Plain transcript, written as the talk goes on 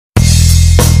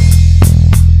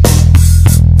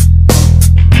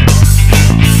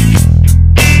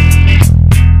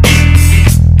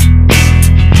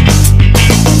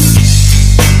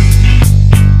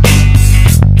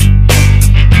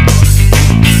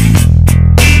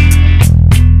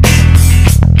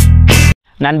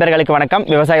நண்பர்களுக்கு வணக்கம்.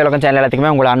 விவசாய உலகம் சேனல் எல்லாத்துக்குமே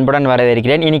உங்களை அன்புடன்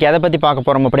வரவேற்கிறேன். இன்றைக்கி எதை பற்றி பார்க்க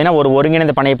போகிறோம் அப்படின்னா, ஒரு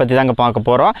ஒருங்கிணைந்த பண்ணையை பற்றி தாங்க பார்க்க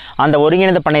போகிறோம். அந்த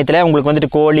ஒருங்கிணைந்த பண்ணையத்தில் உங்களுக்கு வந்துட்டு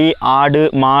கோழி, ஆடு,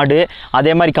 மாடு,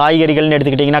 அதே மாதிரி காய்கறிகள்னு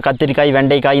எடுத்துக்கிட்டிங்கன்னா கத்திரிக்காய்,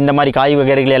 வெண்டைக்காய், இந்த மாதிரி காய்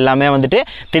வகைகள் எல்லாமே வந்துட்டு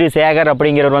திரு சேகர்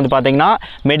அப்படிங்கிறவர் வந்து பார்த்திங்கன்னா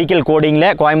மெடிக்கல் கோடிங்கில்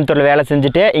கோயம்புத்தூரில் வேலை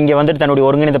செஞ்சுட்டு இங்கே வந்துட்டு தன்னுடைய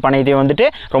ஒருங்கிணைந்த பண்ணையத்தை வந்துட்டு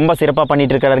ரொம்ப சிறப்பாக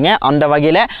பண்ணிகிட்டு இருக்கிறாருங்க. அந்த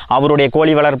வகையில் அவருடைய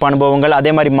கோழி வளர்ப்பு அனுபவங்கள்,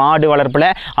 அதே மாதிரி மாடு வளர்ப்பில்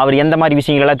அவர் எந்த மாதிரி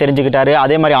விஷயங்களெல்லாம் தெரிஞ்சுக்கிட்டாரு,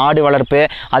 அதே மாதிரி ஆடு வளர்ப்பு,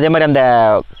 அதே மாதிரி அந்த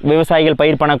விவசாயிகள் பயிர்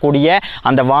பண்ணக்கூடிய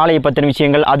அந்த வாழை பற்றின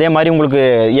விஷயங்கள், அதே மாதிரி உங்களுக்கு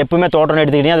எப்பவுமே தோட்டம்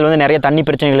எடுத்துக்கிட்டீங்கன்னா அதில் வந்து நிறைய தண்ணி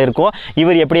பிரச்சனைகள் இருக்கும்.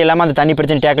 இவர் எப்படி எல்லாமே அந்த தண்ணி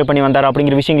பிரச்சனை டேக்கிள் பண்ணி வந்தார்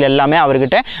அப்படிங்கிற விஷயங்கள் எல்லாமே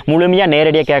அவர்கிட்ட முழுமையாக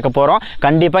நேரடியாக கேட்க போகிறோம்.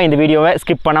 கண்டிப்பாக இந்த வீடியோவை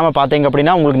ஸ்கிப் பண்ணாமல் பார்த்தீங்க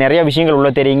அப்படின்னா உங்களுக்கு நிறைய விஷயங்கள்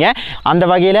உள்ள தெரியுங்க. அந்த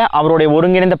வகையில் அவருடைய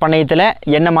ஒருங்கிணைந்த பண்ணையத்தில்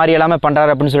என்ன மாதிரி எல்லாமே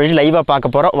பண்ணுறாரு அப்படின்னு சொல்லிட்டு லைவாக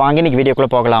பார்க்க போகிறோம். வாங்க இன்னைக்கு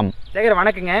வீடியோக்குள்ளே போகலாம். சேகர்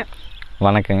வணக்கங்க.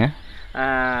 வணக்கங்க.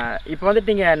 இப்போ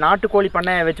வந்துட்டு நீங்கள் நாட்டுக்கோழி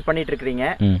பண்ணை வச்சு பண்ணிட்டு இருக்கிறீங்க.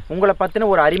 உங்களை பற்றின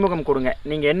ஒரு அறிமுகம் கொடுங்க.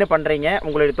 நீங்கள் என்ன பண்ணுறீங்க,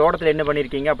 உங்களுடைய தோட்டத்தில் என்ன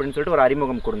பண்ணியிருக்கீங்க அப்படின்னு சொல்லிட்டு ஒரு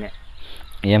அறிமுகம் கொடுங்க.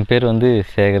 என் பேர் வந்து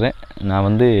சேகர். நான்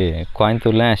வந்து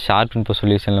கோயம்புத்தூரில் ஷார்ப் இன்ஃபோ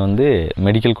சொல்யூஷனில் வந்து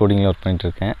மெடிக்கல் கோடிங்கில் ஒர்க்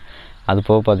பண்ணிட்டுருக்கேன். அது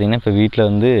போக பார்த்திங்கன்னா இப்போ வீட்டில்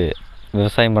வந்து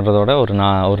விவசாயம் பண்ணுறதோட ஒரு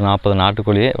 40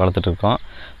 நாட்டுக்கோழியை வளர்த்துட்ருக்கோம்.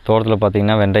 தோட்டத்தில்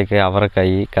பார்த்திங்கன்னா வெண்டைக்காய்,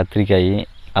 அவரைக்காய், கத்திரிக்காய்,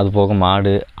 அது போக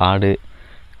மாடு, ஆடு,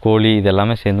 கோழி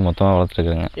இதெல்லாமே சேர்ந்து மொத்தமாக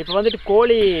வளர்த்துருக்குறேங்க. இப்போ வந்துட்டு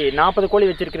கோழி 40 கோழி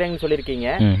வச்சுருக்கிறேன்னு சொல்லியிருக்கீங்க.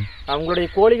 உங்களுடைய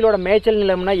கோழிகளோட மேய்ச்சல்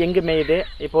நிலம்னா எங்கே மேயுது?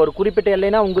 இப்போ ஒரு குறிப்பிட்ட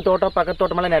எல்லைனா உங்கள் தோட்டம் பக்கத்து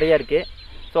தோட்டமெல்லாம் நிறையா இருக்குது.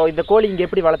 ஸோ இந்த கோழி இங்கே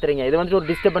எப்படி வளர்த்துறீங்க? இது வந்துட்டு ஒரு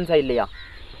டிஸ்டர்பன்ஸாக இல்லையா?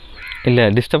 இல்லை,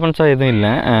 டிஸ்டர்பன்ஸாக எதுவும்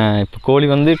இல்லை. இப்போ கோழி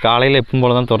வந்து காலையில் எப்பவும்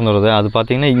போல தான் திறந்து வருது. அது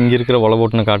பார்த்திங்கன்னா இங்கே இருக்கிற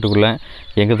ஒலபோட்டின காட்டுக்குள்ளே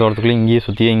எங்கள் தோட்டத்துக்குள்ளே இங்கேயே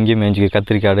சுற்றியே இங்கேயே மேய்ஞ்சிக்கு.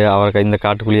 கத்திரிக்காடு, அவரைக்காய் இந்த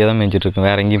காட்டுக்குள்ளேயே தான் மேய்ஞ்சிட்ருக்கும்.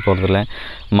 வேறு எங்கேயும் போகிறதில்ல.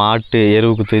 மாட்டு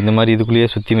எருவு குத்து இந்த மாதிரி இதுக்குள்ளேயே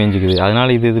சுற்றி மேய்ஞ்சிக்குது.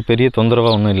 அதனால் இது பெரிய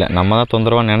தொந்தரவாக ஒன்றும் இல்லை. நம்ம தான்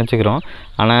தொந்தரவாக நினச்சிக்கிறோம்.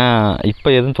 ஆனால் இப்போ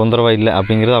எதுவும் தொந்தரவாக இல்லை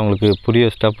அப்படிங்கிறது அவங்களுக்கு புரிய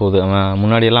வச்சுட்டா போகுது.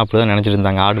 முன்னாடியெல்லாம் அப்படி தான் நினச்சிட்டு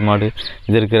இருந்தாங்க. ஆடு மாடு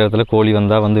இது இருக்கிற இடத்துல கோழி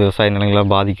வந்தால் வந்து விவசாய நிலங்களாக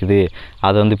பாதிக்குது.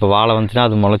 அது வந்து இப்போ வாழை வந்துச்சுன்னா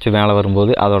அது முளைச்சி மேலே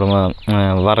வரும்போது அதோட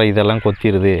வர இதெல்லாம்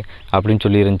கொத்திடுது அப்படின்னு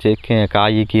சொல்லி இருந்துச்சு.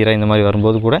 காய், கீரை இந்த மாதிரி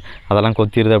வரும்போது கூட அதெல்லாம்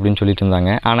கொத்திடுது அப்படின்னு சொல்லிட்டு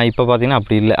இருந்தாங்க. ஆனால் இப்போ பார்த்திங்கன்னா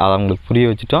அப்படி இல்லை. அதை அவங்களுக்கு புரிய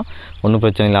வச்சுட்டோம். ஒன்றும்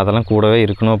பிரச்சனை இல்லை. அதெல்லாம் கூடவே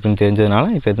இருக்கணும் அப்படின்னு தெரிஞ்சதுனால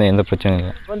இப்போ எந்த பிரச்சனையும்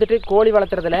இல்லை. வந்துட்டு கோழி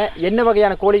வளர்த்துறதுல என்ன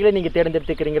வகையான கோழிகளை நீங்கள்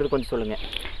தேர்ந்தெடுத்துக்கிறீங்கிறது கொஞ்சம் சொல்லுங்கள்.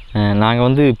 நாங்கள்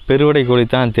வந்து பெருவடை கோழி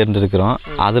தான் தேர்ந்தெடுக்கிறோம்.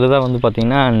 அதில் தான் வந்து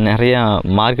பார்த்திங்கன்னா நிறையா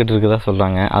மார்க்கெட் இருக்குதா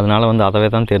சொல்கிறாங்க. அதனால் வந்து அதவே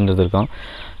தான் தேர்ந்தெடுத்திருக்கோம்.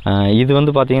 இது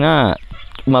வந்து பார்த்திங்கன்னா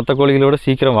மற்ற கோழிகளோட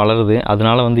சீக்கிரம் வளருது.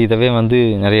 அதனால் வந்து இதவே வந்து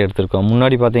நிறைய எடுத்திருக்கோம்.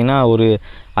 முன்னாடி பார்த்திங்கன்னா ஒரு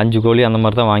 5 கோழி அந்த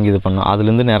மாதிரி தான் வாங்கி இது பண்ணோம்.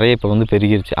 அதுலேருந்து நிறைய இப்போ வந்து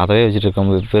பெருகிருச்சு. அதவே வச்சுட்ருக்கோம்.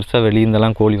 பெருசாக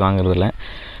வெளியேருந்தெல்லாம் கோழி வாங்குறதில்ல.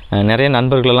 நிறைய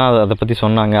நண்பர்களெல்லாம் அதை பற்றி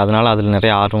சொன்னாங்க. அதனால் அதில்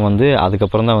நிறைய ஆர்வம் வந்து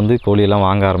அதுக்கப்புறம் தான் வந்து கோழியெல்லாம்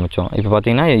வாங்க ஆரம்பித்தோம். இப்போ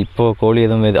பார்த்திங்கன்னா இப்போது கோழி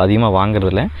எதுவும் அதிகமாக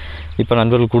வாங்குறதில்ல. இப்போ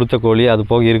நண்பர்கள் கொடுத்த கோழி அது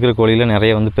போக இருக்கிற கோழியில்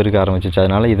நிறைய வந்து பெருக ஆரம்பிச்சிச்சு.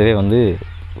 அதனால் இதவே வந்து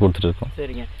கொடுத்துட்ருக்கோம்.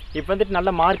 சரிங்க. இப்போ வந்துட்டு நல்ல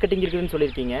மார்க்கெட்டிங் இருக்குதுன்னு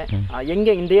சொல்லியிருக்கீங்க.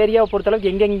 எங்கே இந்த ஏரியாவை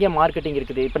பொறுத்தளவுக்கு எங்கெங்கே மார்க்கெட்டிங்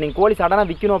இருக்குது? இப்போ நீங்கள் கோழி சடனாக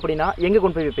விற்கணும் அப்படின்னா எங்கே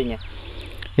கொண்டு போய் விற்பீங்க?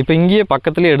 இப்போ இங்கேயே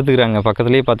பக்கத்துலேயே எடுத்துக்கிறாங்க.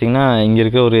 பக்கத்துலேயே பார்த்திங்கன்னா இங்கே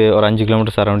இருக்க ஒரு 5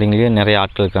 கிலோமீட்டர் சரௌண்டிங்லேயே நிறைய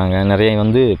ஆட்கள் இருக்காங்க. நிறைய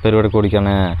வந்து பெருவடை கோழிக்கான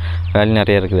வேலை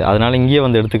நிறைய இருக்குது. அதனால் இங்கேயே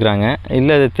வந்து எடுத்துக்கிறாங்க.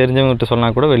 இல்லை தெரிஞ்சவங்ககிட்ட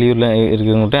சொன்னால் கூட வெளியூரில்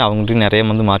இருக்கிறவங்ககிட்ட அவங்ககிட்ட நிறைய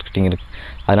வந்து மார்க்கெட்டிங் இருக்குது.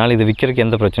 அதனால் இது விற்கிறதுக்கு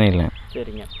எந்த பிரச்சனையும் இல்லை.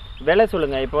 சரிங்க. விலை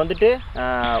சொல்லுங்கள். இப்போ வந்துட்டு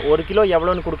 1 கிலோ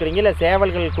எவ்வளோன்னு கொடுக்குறீங்க? இல்லை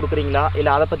சேவல்கள் கொடுக்குறீங்களா?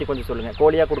 இல்லை அதை பற்றி கொஞ்சம் சொல்லுங்கள்.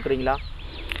 கோழியாக கொடுக்குறீங்களா?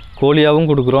 கோழியாகவும்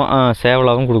கொடுக்குறோம்,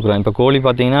 சேவலாகவும் கொடுக்குறோம். இப்போ கோழி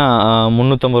பார்த்திங்கன்னா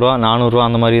 350 ரூபா, 400 ரூபா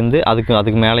அந்த மாதிரி இருந்து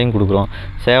அதுக்கு மேலேயும் கொடுக்குறோம்.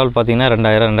 சேவல் பார்த்திங்கன்னா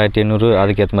 2000, 2800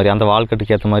 அதுக்கேற்ற மாதிரி அந்த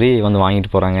வால்கட்டுக்கு ஏற்ற மாதிரி வந்து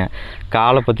வாங்கிட்டு போகிறாங்க.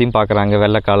 காலை பற்றியும் பார்க்குறாங்க.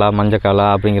 வெள்ளைக்காலா, மஞ்சக்காலா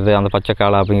அப்படிங்கிறது, அந்த பச்சை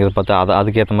காலா அப்படிங்கிறது பார்த்து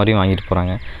அதுக்கேற்ற மாதிரியும் வாங்கிட்டு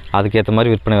போகிறாங்க. அதுக்கேற்ற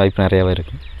மாதிரி விற்பனை வாய்ப்பு நிறையாவே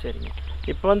இருக்குது. சரிங்க.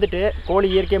 இப்போ வந்துட்டு கோழி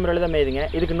இயற்கை முறையில் தான் மேயுதுங்க.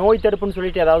 இதுக்கு நோய் தடுப்புன்னு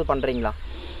சொல்லிட்டு ஏதாவது பண்ணுறீங்களா?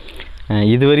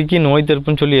 இது வரைக்கும் நோய்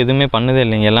தடுப்புன்னு சொல்லி எதுவுமே பண்ணதே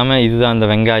இல்லைங்க. எல்லாமே இதுதான், இந்த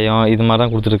வெங்காயம் இது மாதிரி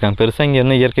தான் கொடுத்துருக்காங்க. பெருசாக இங்கே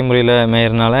இருந்து இயற்கை முறையில்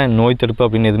மேயறனால நோய் தடுப்பு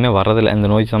அப்படின்னு எதுவுமே வரதில்லை. இந்த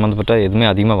நோய் சம்மந்தப்பட்ட எதுவுமே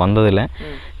அதிகமாக வந்ததில்லை.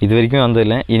 இது வரைக்கும்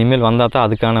வந்ததில்லை. இனிமேல் வந்தால் தான்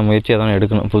அதுக்கான முயற்சி எதாவது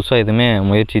எடுக்கணும். புதுசாக எதுவுமே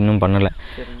முயற்சி இன்னும் பண்ணலை.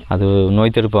 அது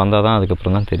நோய் தடுப்பு வந்தால் தான்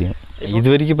அதுக்கப்புறம் தான் தெரியும். இது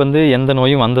வரைக்கும் வந்து எந்த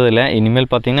நோயும் வந்ததில்லை. இனிமேல்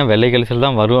பார்த்திங்கன்னா வெள்ளை கழிச்சல்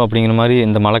தான் வரும் அப்படிங்கிற மாதிரி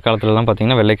இந்த மழை காலத்துலலாம்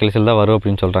பார்த்திங்கன்னா வெள்ளை கழிச்சல் தான் வரும்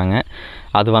அப்படின்னு சொல்கிறாங்க.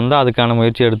 அது வந்தால் அதுக்கான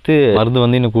முயற்சி எடுத்து மருந்து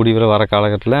வந்து இன்னும் வர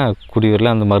காலகட்டத்தில்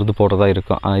கூடியவரில் அந்த மருந்து போடுறதா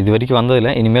இருக்கும். இது வரைக்கும்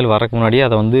வந்ததில்லை. இனிமேல் வரக்கு முன்னாடியே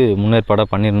அதை வந்து முன்னேற்பாடாக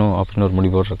பண்ணிடணும் அப்படின்னு ஒரு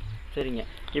முடிவு போடுறது. சரிங்க.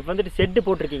 இப்போ வந்துட்டு செட்டு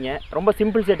போட்டிருக்கீங்க. ரொம்ப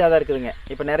சிம்பிள் செட்டாக தான் இருக்குதுங்க.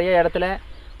 இப்போ நிறைய இடத்துல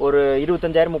ஒரு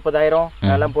 25,000, 30,000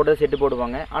 எல்லாம் போட்டு செட்டு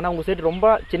போடுவாங்க. ஆனால் உங்கள் செட்டு ரொம்ப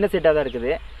சின்ன செட்டாக தான்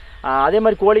இருக்குது. அதே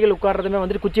மாதிரி கோழிகள் உட்கார்றதுமே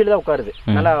வந்துட்டு குச்சியில் தான் உட்காருது,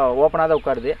 நல்லா ஓப்பனாக தான்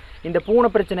உட்காருது. இந்த பூனை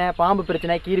பிரச்சனை, பாம்பு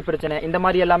பிரச்சனை, கீரி பிரச்சனை இந்த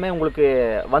மாதிரி எல்லாமே உங்களுக்கு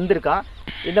வந்திருக்கா?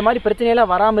 இந்த மாதிரி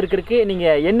பிரச்சனையெல்லாம் வராமல் இருக்கிறதுக்கு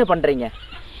நீங்கள் என்ன பண்ணுறீங்க?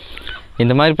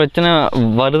 இந்த மாதிரி பிரச்சனை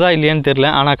வருதா இல்லையான்னு தெரில,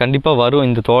 ஆனால் கண்டிப்பாக வரும்.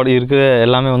 இந்த இருக்கிற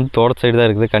எல்லாமே வந்து தோட்ட சைடு தான்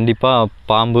இருக்குது. கண்டிப்பாக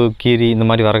பாம்பு கீரி இந்த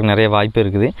மாதிரி வரக்கு நிறைய வாய்ப்பு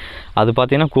இருக்குது. அது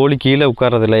பார்த்திங்கன்னா கோழி கீழே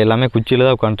உட்காரதில்ல, எல்லாமே குச்சியில்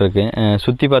தான் உட்காந்துருக்கு.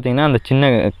 சுற்றி பார்த்திங்கன்னா அந்த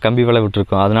சின்ன கம்பி வலை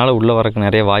விட்டுருக்கும், அதனால் உள்ளே வரக்கு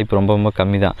நிறைய வாய்ப்பு ரொம்ப ரொம்ப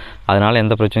கம்மி தான். அதனால்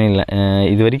எந்த பிரச்சனையும் இல்லை.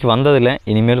 இது வரைக்கும் வந்ததில்லை,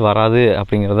 இனிமேல் வராது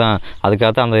அப்படிங்கிறதான்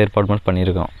அதுக்காக தான் அந்த ஏற்பாடு மட்டும்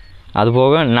பண்ணியிருக்கோம்.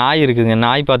 அதுபோக நாய் இருக்குதுங்க.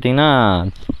 நாய் பார்த்திங்கன்னா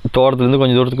தோட்டத்துலேருந்து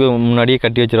கொஞ்சம் தூரத்துக்கு முன்னாடியே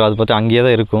கட்டி வச்சிடும். அது பார்த்து அங்கேயே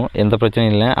தான் இருக்கும், எந்த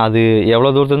பிரச்சனையும் இல்லை. அது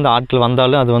எவ்வளோ தூரத்துலேருந்து ஆட்கள்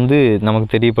வந்தாலும் அது வந்து நமக்கு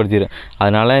தெரியப்படுத்திடும்.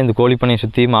 அதனால் இந்த கோழிப்பண்ணையை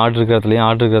சுற்றி ஆடு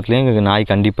இருக்கிறதுலையும் இங்கே நாய்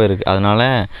கண்டிப்பாக இருக்குது. அதனால்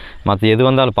மற்ற எது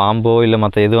வந்தாலும் பாம்போ இல்லை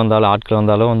மற்ற எது வந்தாலும் ஆட்கள்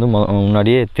வந்தாலும் வந்து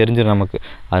முன்னாடியே தெரிஞ்சிடும் நமக்கு.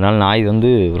 அதனால் நாய்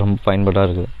வந்து ரொம்ப பயன்பாடாக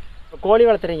இருக்குது. கோழி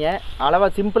வளர்த்துறீங்க,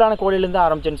 அளவாக சிம்பிளான கோழியிலேருந்து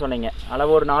ஆரம்பிச்சேன்னு சொன்னீங்க.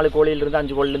 அளவு ஒரு 4 கோழியிலேருந்து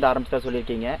 5 கோழிலேருந்து ஆரம்பிச்சதா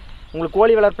சொல்லியிருக்கீங்க. உங்களுக்கு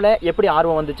கோழி வளர்ப்பில் எப்படி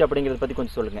ஆர்வம் வந்துச்சு அப்படிங்கிறத பற்றி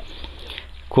கொஞ்சம் சொல்லுங்கள்.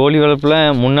 கோழி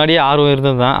வளர்ப்பில் முன்னாடியே ஆர்வம்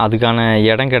இருந்தது தான், அதுக்கான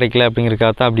இடம் கிடைக்கல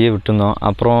அப்படிங்கிறக்காக தான் அப்படியே விட்டுருந்தோம்.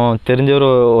 அப்புறம் தெரிஞ்சவர்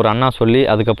ஒரு அண்ணா சொல்லி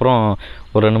அதுக்கப்புறம்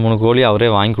ஒரு 2-3 கோழி அவரே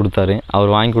வாங்கி கொடுத்தாரு.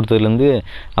 அவர் வாங்கி கொடுத்ததுலேருந்து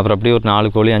அப்புறம் அப்படியே ஒரு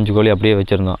 4 கோழி 5 கோழி அப்படியே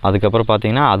வச்சுருந்தோம். அதுக்கப்புறம்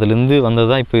பார்த்திங்கன்னா அதுலேருந்து வந்தது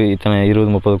தான் இப்போ இத்தனை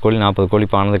 20-30 கோழி 40 கோழி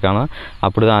பானதுக்கான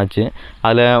அப்படி தான் ஆச்சு.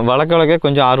 அதில் வளர்க்க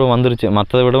கொஞ்சம் ஆர்வம் வந்துருச்சு.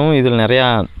 மற்றதை விடவும் இதில் நிறையா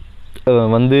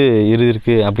வந்து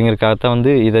இருக்குது அப்படிங்கிறக்காகத்தான்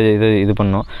வந்து இது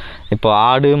பண்ணோம். இப்போ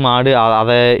ஆடு மாடு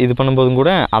அதை இது பண்ணும்போதும்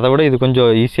கூட அதை விட இது கொஞ்சம்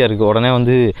ஈஸியாக இருக்குது. உடனே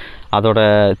வந்து அதோட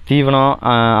தீவனம்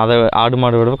அதை ஆடு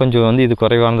மாடு விட கொஞ்சம் வந்து இது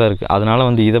குறைவானதாக இருக்குது. அதனால்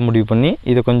வந்து இதை முடிவு பண்ணி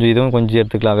இதுவும் கொஞ்சம்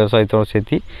எடுத்துக்கலாம், விவசாயத்தோடு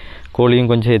சேர்த்து கோழியும்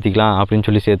கொஞ்சம் சேர்த்திக்கலாம் அப்படின்னு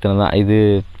சொல்லி சேர்த்துனதான். இது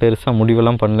பெருசாக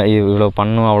முடிவெல்லாம் பண்ணல, இவ்வளோ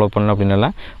பண்ணணும் அவ்வளோ பண்ணணும்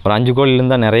அப்படின்னால ஒரு 5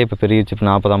 கோழிலேருந்து தான் நிறைய இப்போ பெருகிடுச்சு. இப்போ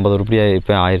 40-50 உருப்படி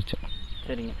இப்போ ஆயிடுச்சு.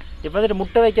 சரிங்க. இப்போ வந்துட்டு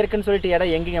முட்டை வைக்கிறதுக்குன்னு சொல்லிட்டு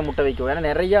இடம் எங்கேங்க முட்டை வைக்கும்? ஏன்னா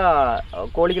நிறையா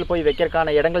கோழிகள் போய்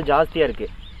வைக்கிறதுக்கான இடங்கள் ஜாஸ்தியாக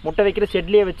இருக்குது. முட்டை வைக்கிற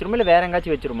ஷெட்லேயே வச்சிருமா இல்லை வேறு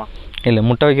எங்காச்சும் வச்சிருமா? இல்லை,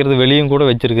 முட்டை வைக்கிறது வெளியும் கூட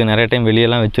வச்சுருக்கு, நிறைய டைம்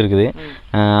வெளியெல்லாம் வச்சுருக்குது.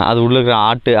 அது உள்ளே இருக்கிற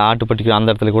ஆட்டு பட்டிக்கு அந்த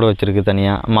இடத்துல கூட வச்சுருக்கு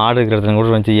தனியாக. மாடு இருக்கிற இடத்துல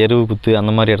கூட வச்சு எருவு குத்து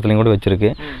அந்த மாதிரி இடத்துலையும் கூட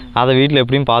வச்சுருக்கு. அதை வீட்டில்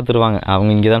எப்படியும் பார்த்துருவாங்க,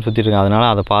 அவங்க இங்கே தான் சுற்றிட்டு இருக்காங்க. அதனால்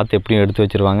அதை பார்த்து எப்படியும் எடுத்து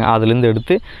வச்சுருவாங்க. அதுலேருந்து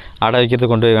எடுத்து அடை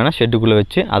வைக்கிறது கொண்டு போய் வேணால் ஷெட்டுக்குள்ளே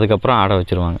வச்சு அதுக்கப்புறம் அடை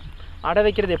வச்சுருவாங்க. அடை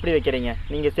வைக்கிறது எப்படி வைக்கிறீங்க?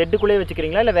 நீங்கள் செட்டுக்குள்ளேயே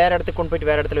வச்சுக்கிறீங்களா இல்லை வேறு இடத்துக்கு கொண்டு போயிட்டு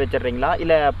வேறு இடத்துல வச்சிடுறீங்களா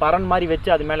இல்லை பரன் மாதிரி வச்சு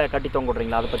அது மேலே கட்டி தொங்க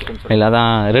விட்றீங்களா? அதை பற்றி கொஞ்சம் இல்லை,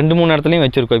 அதான் 2-3 இடத்துலையும்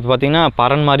வச்சுருக்கோம். இப்போ பார்த்திங்கன்னா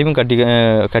பரன் மாதிரியும்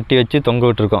கட்டி வச்சு தொங்க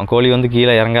விட்டுருக்கோம். கோழி வந்து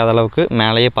கீழே இறங்காத அளவுக்கு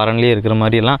மேலேயே பரன்லேயே இருக்கிற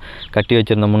மாதிரியெல்லாம் கட்டி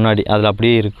வச்சுருந்தோம் முன்னாடி. அதில்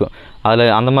அப்படியே இருக்கும்.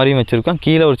 அதில் அந்த மாதிரியும் வச்சுருக்கோம்.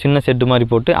 கீழே ஒரு சின்ன செட்டு மாதிரி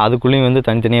போட்டு அதுக்குள்ளேயும் வந்து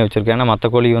தனித்தனியாக வச்சுருக்கோம். ஏன்னா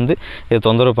மற்ற கோழி வந்து இதை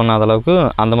தொந்தரவு பண்ணாத அளவுக்கு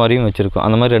அந்த மாதிரியும் வச்சுருக்கோம்.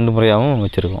 அந்த மாதிரி 2 முறையாகவும்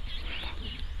வச்சுருக்கோம்.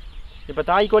 இப்போ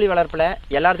தாய்க்கோழி வளர்ப்பில்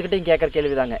எல்லாத்துக்கிட்டையும் கேட்குற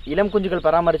கேள்வி தாங்க, இளம் குஞ்சுகள்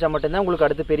பராமரித்தா மட்டும்தான் உங்களுக்கு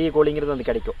அடுத்து பெரிய கோழிங்கிறது வந்து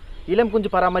கிடைக்கும். இளம் குஞ்சு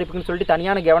பராமரிப்புக்குன்னு சொல்லிட்டு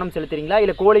தனியான கவனம் செலுத்துறீங்களா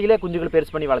இல்லை கோழிகளே குஞ்சுகள்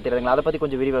பெருசு பண்ணி வளர்த்துறீங்களா? அதை பற்றி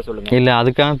கொஞ்சம் விரிவாக சொல்லுங்கள். இல்லை,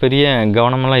 அதுக்காக பெரிய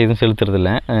கவனமெல்லாம் எதுவும்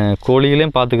செலுத்துறதில்ல.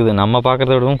 கோழிகளையும் பார்த்துக்குது. நம்ம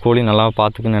பார்க்குறத விடவும் கோழி நல்லா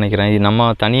பார்த்துக்குன்னு நினைக்கிறேன். நம்ம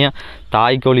தனியாக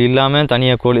தாய்க்கோழி இல்லாமல்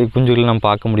தனியாக கோழி குஞ்சுகள் நம்ம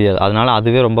பார்க்க முடியாது. அதனால்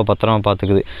அதுவே ரொம்ப பத்திரமா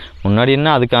பார்த்துக்குது. முன்னாடி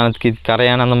என்ன அதுக்கான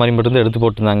கரையான அந்த மாதிரி மட்டும் எடுத்து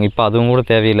போட்டுருந்தாங்க. இப்போ அதுவும் கூட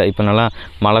தேவையில்லை. இப்போ நல்லா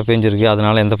மழை பெஞ்சிருக்கு,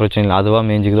 அதனால் எந்த பிரச்சனையும் இல்லை. அதுவாக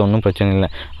மேய்ஞ்சிக்குது, ஒன்றும் பிரச்சனை இல்லை.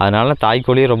 அதனால்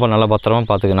தாய்க்கோழியை ரொம்ப நல்லா பத்திரமா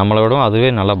பார்த்துக்கு, நம்மளை விட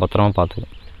அதுவே நல்லா பத்திரமா பார்த்துக்கு.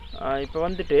 இப்போ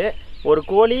வந்துட்டு ஒரு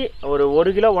கோழி ஒரு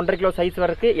 1 கிலோ 1.5 கிலோ சைஸ்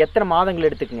வரக்கு எத்தனை மாதங்கள்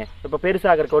எடுத்துக்குங்க? இப்போ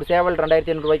பெருசாகிறதுக்கு ஒரு சேவல்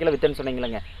 2500 ரூபாய்க்குள்ள விற்றுன்னு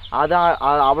சொன்னீங்களேங்க, அதான்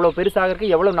அவ்வளோ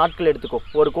பெருசாகிறதுக்கு எவ்வளோ நாட்கள் எடுத்துக்கும்?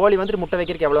 ஒரு கோழி வந்துட்டு முட்டை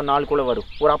வைக்கிறதுக்கு எவ்வளோ நாளுக்குள்ளே வரும்?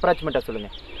 ஒரு அப்ராக்சிமேட்டாக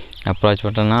சொல்லுங்கள்.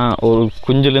 அப்ராக்சிமேட்டானா ஒரு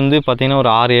குஞ்சுலேருந்து பார்த்திங்கன்னா ஒரு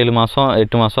 6-7 மாதம்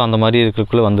 8 மாதம் அந்த மாதிரி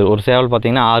இருக்கிறதுக்குள்ளே வந்து ஒரு சேவல்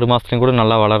பார்த்திங்கன்னா 6 மாதத்துலையும் கூட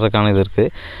நல்லா வளர்கிறதுக்கான இது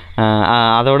இருக்குது.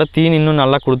 அதோட தீனி இன்னும்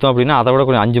நல்லா கொடுத்தோம் அப்படின்னா அதை விட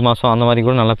கொஞ்சம் 5 மாதம் அந்த மாதிரி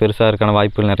கூட நல்லா பெருசாக இருக்கான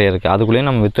வாய்ப்புகள் நிறைய இருக்குது. அதுக்குள்ளேயே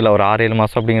நம்ம விற்றுல ஒரு 6-7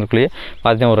 மாதம் அப்படிங்கிறக்குள்ளேயே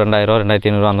பார்த்திங்கன்னா ஒரு 2000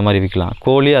 2500 அந்த மாதிரி விற்கலாம்.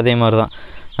 கோழி அதே மாதிரி தான்.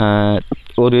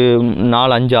 ஒரு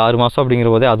 4-5-6 மாதம்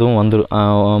அப்படிங்கிற போதே அதுவும் வந்துடும்,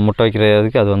 முட்டை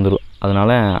வைக்கிறதுக்கு அது வந்துடும்.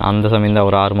 அதனால் அந்த சமயம் தான்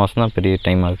ஒரு 6 மாதம் தான் பெரிய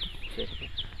டைம் ஆகுது.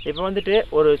 இப்போ வந்துட்டு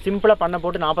ஒரு சிம்பிளாக பண்ண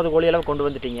போட்டு 40 கோழி அளவு கொண்டு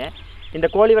வந்துட்டீங்க. இந்த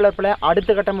கோழி வளர்ப்பில்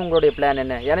அடுத்த கட்டம் உங்களுடைய பிளான்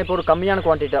என்ன? ஏன்னா இப்போ ஒரு கம்மியான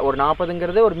குவான்டிட்டி ஒரு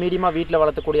 40ங்கிறது ஒரு மீடியமாக வீட்டில்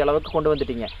வளர்த்தக்கூடிய அளவுக்கு கொண்டு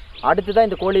வந்துட்டீங்க. அடுத்ததான்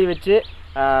இந்த கோழியை வச்சு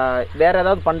வேறு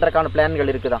ஏதாவது பண்ணுறக்கான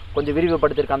பிளான்கள் இருக்குதா? கொஞ்சம்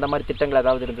விரிவுபடுத்திருக்கு அந்த மாதிரி திட்டங்கள்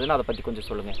ஏதாவது இருந்ததுன்னா அதை பற்றி கொஞ்சம்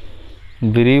சொல்லுங்கள்.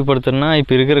 விரிவுபடுத்தணும்னா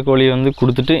இப்போ இருக்கிற கோழியை வந்து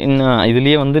கொடுத்துட்டு இன்னும்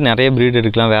இதுலேயே வந்து நிறைய ப்ரீட்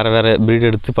எடுக்கலாம், வேறு ப்ரீட்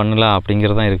எடுத்து பண்ணலாம்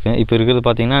அப்படிங்கிறதான் இருக்குது. இப்போ இருக்கிறது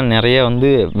பார்த்திங்கன்னா நிறைய வந்து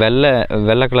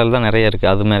வெள்ளை கலர் தான் நிறைய இருக்குது.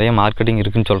 அது நிறைய மார்க்கெட்டிங்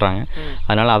இருக்குதுன்னு சொல்கிறாங்க.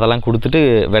 அதனால் அதெல்லாம் கொடுத்துட்டு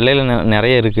வெள்ளையில்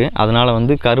நிறைய இருக்குது. அதனால்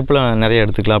வந்து கருப்பில் நிறைய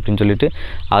எடுத்துக்கலாம் அப்படின்னு சொல்லிட்டு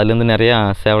அதுலேருந்து நிறையா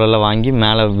சேவலெல்லாம் வாங்கி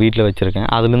மேலே வீட்டில் வச்சுருக்கேன்.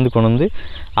 அதுலேருந்து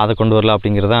அதை கொண்டு வரலாம்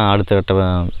அப்படிங்கிறது தான் அடுத்த கட்ட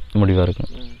முடிவாக இருக்குது.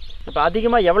 இப்போ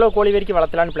அதிகமாக எவ்வளோ கோழி வரைக்கும்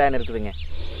வளர்த்தலான்னு பிளான் இருக்குதுங்க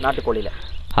நாட்டுக்கோழியில்?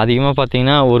 அதிகமாக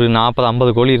பார்த்தீங்கன்னா ஒரு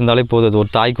 40-50 கோழி இருந்தாலே போதும். ஒரு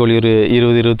தாய்க்கோழி ஒரு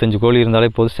 20-25 கோழி இருந்தாலே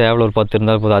போதும், சேவல் ஒரு 10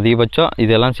 இருந்தாலே போதும். அதிகபட்சம்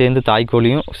இதெல்லாம் சேர்ந்து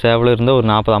தாய்க்கோழியும் சேவலும் இருந்தால் ஒரு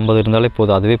 40-50 இருந்தாலே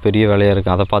போதும். அதுவே பெரிய வேலையாக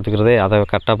இருக்குது. அதை பார்த்துக்கிறதே, அதை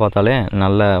கரெக்டாக பார்த்தாலே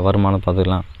நல்ல வருமானம்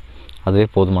பார்த்துக்கலாம். அதுவே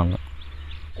போதுமானது.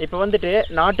 இப்போ வந்துட்டு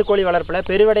நாட்டுக்கோழி வளர்ப்பில்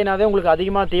பெருவடைனாவே உங்களுக்கு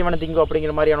அதிகமாக தீவனம் திங்கும்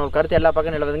அப்படிங்கிற மாதிரியான ஒரு கருத்து எல்லா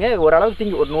பக்கம் நிலவுதுங்க. ஓரளவுக்கு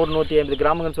திங்கும், ஒரு 100-150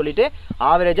 கிராமுங்கன்னு சொல்லிட்டு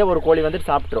ஆவரேஜாக ஒரு கோழி வந்துட்டு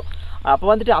சாப்பிட்ரும். அப்போ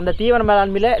வந்துட்டு அந்த தீவன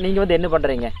மேலாண்மையில் நீங்கள் வந்து என்ன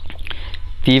பண்ணுறீங்க?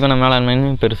 தீவன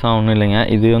மேலாண்மைன்னு பெருசாக ஒன்றும் இல்லைங்க.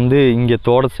 இது வந்து இங்கே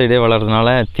தோட்ட சைடே வளர்றதுனால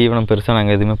தீவனம் பெருசாக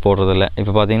நாங்கள் எதுவுமே போடுறதில்ல.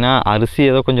 இப்போ பார்த்திங்கன்னா அரிசி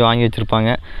ஏதோ கொஞ்சம் வாங்கி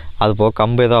வச்சுருப்பாங்க, அது போக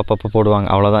கம்பு ஏதோ அப்பப்போ போடுவாங்க,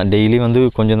 அவ்வளோதான். டெய்லி வந்து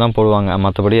கொஞ்சம் தான் போடுவாங்க.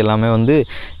 மற்றபடி எல்லாமே வந்து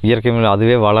இயற்கை முறையில்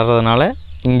அதுவே வளர்கிறதுனால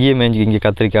இங்கேயே மேய்ஞ்சி, இங்கே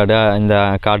கத்திரிக்காடு, இந்த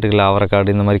காட்டுகளில்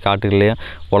அவரைக்காடு, இந்த மாதிரி காட்டுகள்லேயே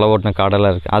உழவு ஓட்டின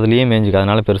காடெல்லாம் இருக்குது, அதுலேயே மேய்ஞ்சிக்கு.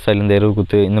 அதனால் பெருசாக இந்த எருவு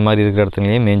குத்து இந்த மாதிரி இருக்கிற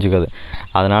இடத்துலையே மேய்ஞ்சிக்காது.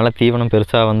 அதனால் தீவனம்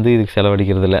பெருசாக வந்து இதுக்கு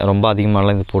செலவழிக்கிறது இல்லை, ரொம்ப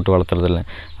அதிகமாகலாம் இது போட்டு வளர்த்துறதில்ல.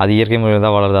 அது இயற்கை முறையில்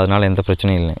தான் வளருது, அதனால் எந்த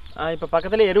பிரச்சனையும் இல்லை. இப்போ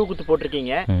பக்கத்தில் எருவு குத்து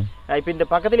போட்டிருக்கீங்க. இப்போ இந்த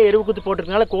பக்கத்தில் எருவு குத்து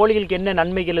போட்டிருக்கனால கோழிகளுக்கு என்ன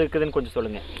நன்மைகள் இருக்குதுன்னு கொஞ்சம்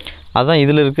சொல்லுங்கள். அதான்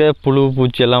இதில் இருக்க புழு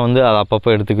பூச்சி எல்லாம் வந்து அது அப்பப்போ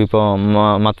எடுத்துக்கு. இப்போ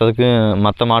மற்றதுக்கு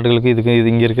மற்ற மாடுகளுக்கு இதுக்கு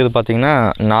இது இங்கே இருக்கிறது பார்த்திங்கன்னா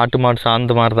நாட்டு மாடு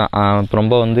சார்ந்த மாதிரி தான். இப்போ ரொம்ப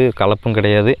வந்து கலப்பும்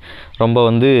கிடையாது, ரொம்ப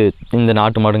வந்து இந்த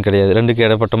நாட்டு மாடும் கிடையாது, ரெண்டுக்கு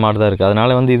இடப்பட்ட மாடு தான் இருக்குது.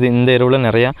 அதனால் வந்து இது இந்த எருவில்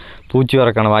நிறையா பூச்சி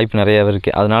வரக்கான வாய்ப்பு நிறையாவே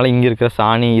இருக்குது. அதனால் இங்கே இருக்கிற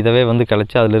சாணி இதவே வந்து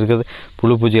கழிச்சு அதில் இருக்கிறது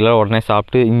புழு பூச்சியெல்லாம் உடனே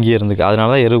சாப்பிட்டு இங்கே இருந்துக்கு. அதனால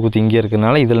தான் எருவு குத்தி இங்கே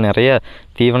இருக்கிறதுனால இதில் நிறைய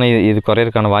தீவனம் இது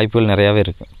குறையிறதுக்கான வாய்ப்புகள் நிறையாவே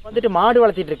இருக்குது. வந்துட்டு மாடு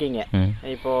வளர்த்திட்டு இருக்கீங்க,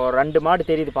 இப்போ 2 மாடு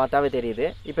தெரியுது, பார்த்தாவே தெரியுது.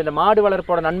 இப்போ இந்த மாடு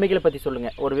வளர்ப்போட நன்மைகளை பற்றி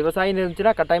சொல்லுங்கள். ஒரு விவசாயம்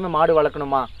இருந்துச்சுன்னா கட்டாயமாக மாடு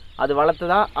வளர்க்கணுமா, அது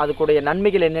வளர்த்துதா அதுக்குடைய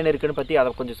நன்மைகள் என்னென்ன இருக்குன்னு பற்றி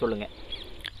அதை கொஞ்சம் சொல்லுங்கள்.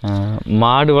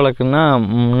 மாடு வளர்க்குன்னா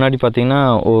முன்னாடி பார்த்திங்கன்னா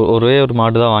ஒரே ஒரு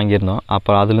மாடு தான் வாங்கியிருந்தோம்.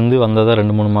 அப்போ அதுலேருந்து வந்ததாக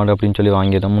 2-3 மாடு அப்படின்னு சொல்லி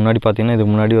வாங்கியிருந்தோம். முன்னாடி பார்த்திங்கன்னா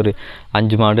இதுக்கு முன்னாடி ஒரு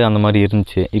 5 மாடு அந்த மாதிரி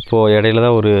இருந்துச்சு. இப்போது இடையில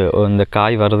தான் இந்த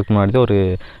காய் வர்றதுக்கு முன்னாடி தான் ஒரு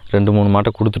 2-3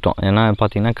 மாட்டை கொடுத்துட்டோம். ஏன்னா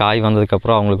பார்த்திங்கன்னா காய்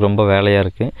வந்ததுக்கப்புறம் அவங்களுக்கு ரொம்ப வேலையாக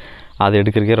இருக்குது, அது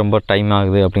எடுக்கிறதுக்கே ரொம்ப டைம்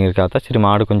ஆகுது. அப்படிங்கிறக்காக தான் சரி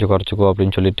மாடு கொஞ்சம் குறைச்சிக்கோ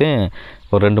அப்படின்னு சொல்லிட்டு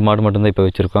ஒரு 2 மாடு மட்டும்தான் இப்போ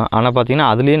வச்சுருக்கோம். ஆனால் பார்த்திங்கன்னா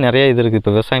அதுலேயே நிறைய இது இருக்குது.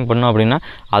 இப்போ விவசாயம் பண்ணோம் அப்படின்னா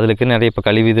அதுக்கு நிறைய இப்போ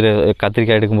கழிவு இதில்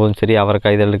கத்திரிக்காய் எடுக்கும்போதும் சரி,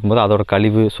 அவரைக்காய் இதில் எடுக்கும்போது அதோட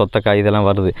கழிவு சொத்தைக்காய் இதெல்லாம்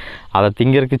வருது. அதை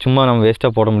திங்கிறதுக்கு சும்மா நம்ம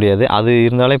வேஸ்ட்டாக போட முடியாது, அது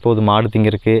இருந்தாலே போதும் மாடு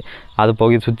திங்கிறதுக்கு. அது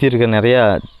போக சுற்றி இருக்கிற நிறையா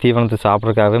தீவனத்தை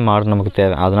சாப்பிட்றதுக்காகவே மாடு நமக்கு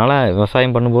தேவை. அதனால்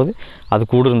விவசாயம் பண்ணும்போது அது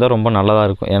கூட இருந்தால் ரொம்ப நல்லதாக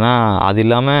இருக்கும். ஏன்னா அது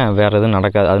இல்லாமல் வேறு எதுவும்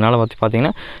நடக்காது. அதனால்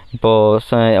பார்த்திங்கன்னா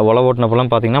இப்போது உழவு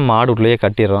ஓட்டினப்பெல்லாம் பார்த்திங்கன்னா மாடு உள்ளேயே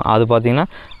கட்டிடுறோம். அது பார்த்திங்கன்னா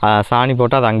சாணி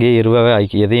போட்டால் அது அங்கேயே எருவாகவே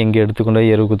ஆக்கி எதையும் எங்கே எடுத்துக்கொண்டு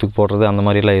எருவு குத்துக்கு போடுறது அந்த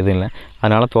மாதிரிலாம் எதுவும் இல்லை.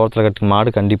 அதனால் தோட்டத்தில் கட்டு மாடு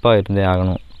கண்டிப்பாக இருந்தே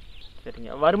ஆகணும். சரிங்க,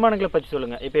 வருமானங்களை பற்றி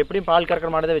சொல்லுங்கள். இப்போ எப்படியும் பால்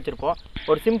கறக்கிற மாடு தான் வச்சுருப்போம்,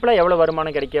 ஒரு சிம்பிளாக எவ்வளோ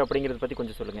வருமானம் கிடைக்கும் அப்படிங்கிறத பற்றி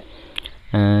கொஞ்சம் சொல்லுங்கள்.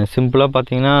 சிம்பிளாக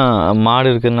பார்த்திங்கன்னா மாடு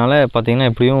இருக்கிறதுனால பார்த்திங்கன்னா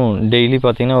எப்படியும் டெய்லி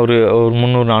பார்த்திங்கன்னா ஒரு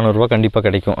 300-400 ரூபா கண்டிப்பாக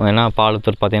கிடைக்கும். ஏன்னா பால்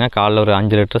ஊற்றுறது பார்த்திங்கன்னா காலைல ஒரு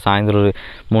 5 லிட்டர், சாயந்தரம் ஒரு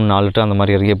 3-4 லிட்டர் அந்த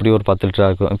மாதிரி இருக்குது. எப்படியும் ஒரு 10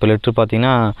 லிட்டராக இருக்கும். இப்போ லிட்டர்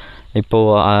பார்த்திங்கன்னா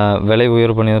இப்போது விலை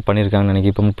உயர்வு பண்ணியிருக்காங்கன்னு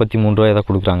நினைக்கிறேன். இப்போ 33 ரூபா ஏதாவது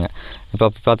கொடுக்குறாங்க. இப்போ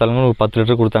அப்படி பார்த்தாலும் ஒரு 10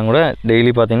 லிட்டர் கொடுத்தாங்க கூட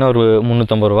டெய்லி பார்த்திங்கன்னா ஒரு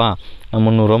 350 ரூபா,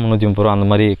 300 ரூபா, 330 ரூபா அந்த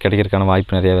மாதிரி கிடைக்கிறதுக்கான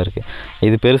வாய்ப்பு நிறையாவே இருக்குது.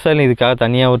 இது பெருசாக இல்லை, இதுக்காக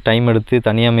தனியாக ஒரு டைம் எடுத்து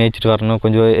தனியாக மேய்ச்சிட்டு வரணும்,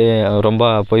 கொஞ்சம்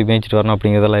ரொம்ப போய் மேய்ச்சிட்டு வரணும்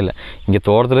அப்படிங்கிறதெல்லாம் இல்லை. இங்கே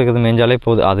தோட்டத்தில் இருக்கிறது மேய்ஞ்சாலே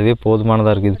போதும், அதுவே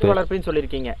போதுமானதாக இருக்குது. இது வளர்ப்புன்னு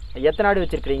சொல்லியிருக்கீங்க, எத்தனை ஆடு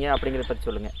வச்சுருக்கீங்க அப்படிங்கிறத பற்றி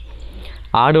சொல்லுங்கள்.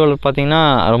 ஆடு வளர்ப்பு பார்த்திங்கன்னா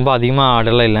ரொம்ப அதிகமாக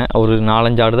ஆடெல்லாம் இல்லை, ஒரு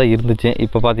 4-5 ஆடு தான் இருந்துச்சு.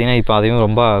 இப்போ பார்த்திங்கன்னா இப்போ அதையும்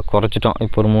ரொம்ப குறைச்சிட்டோம்.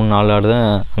 இப்போ ஒரு 3-4 ஆடு தான்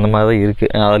அந்த மாதிரி தான் இருக்குது.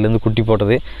 அதுலேருந்து குட்டி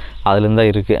போட்டது அதுலேருந்து தான்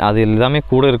இருக்குது. அது எல்லாமே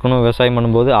கூட இருக்கணும், விவசாயம்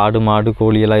பண்ணும்போது ஆடு மாடு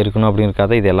கோழி எல்லாம் இருக்கணும்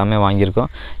அப்படிங்கிறக்காக இது எல்லாமே வாங்கியிருக்கோம்.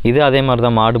 இது அதே மாதிரி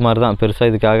தான், மாடு மாதிரி தான்.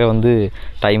 பெருசாக இதுக்காக வந்து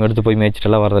டைம் எடுத்து போய்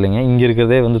மேய்ச்சிட்டெல்லாம் வரதில்லைங்க. இங்கே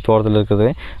இருக்கிறதே வந்து தோட்டத்தில்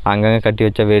இருக்கிறதே அங்கங்கே கட்டி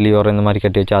வச்சா வேலி ஓரம் இந்த மாதிரி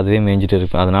கட்டி வச்சா அதுவே மேய்ஞ்சிட்டு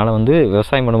இருக்கும். அதனால் வந்து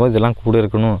விவசாயம் பண்ணும்போது இதெல்லாம் கூட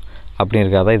இருக்கணும்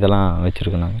அப்படிங்கிறக்காக தான் இதெல்லாம்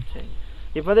வச்சுருக்கோம் நாங்கள்.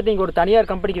 இப்போ வந்துட்டு நீங்கள் ஒரு தனியார்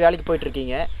கம்பெனிக்கு வேலைக்கு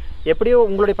போயிட்டுருக்கீங்க, எப்படியோ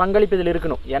உங்களுடைய பங்களிப்பு இதில்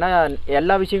இருக்கணும். ஏன்னா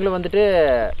எல்லா விஷயங்களும் வந்துட்டு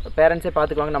பேரண்ட்ஸே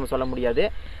பார்த்துக்குவாங்க நம்ம சொல்ல முடியாது.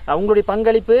 உங்களுடைய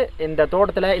பங்களிப்பு இந்த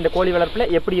தோட்டத்தில் இந்த கோழி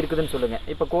வளர்ப்பில் எப்படி இருக்குதுன்னு சொல்லுங்கள்.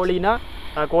 இப்போ கோழினா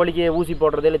கோழிக்கு ஊசி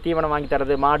போடுறது, இல்லை தீவனம் வாங்கி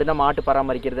தரது, மாடுனா மாட்டு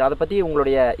பராமரிக்கிறது, அதை பற்றி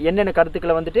உங்களுடைய என்னென்ன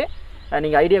கருத்துக்களை வந்துட்டு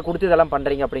நீங்கள் ஐடியா கொடுத்து இதெல்லாம்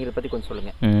பண்ணுறீங்க அப்படிங்கிறத பற்றி கொஞ்சம்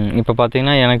சொல்லுங்கள். இப்போ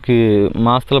பார்த்தீங்கன்னா எனக்கு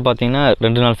மாதத்தில் பார்த்தீங்கன்னா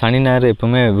 2 நாள் சனி ஞாயிறு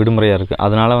எப்போவுமே விடுமுறையாக இருக்குது.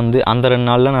 அதனால் வந்து அந்த 2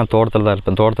 நாளில் நான் தோட்டத்தில் தான்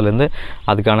இருப்பேன். தோட்டத்துலேருந்து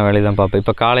அதுக்கான வேலையை தான் பார்ப்பேன்.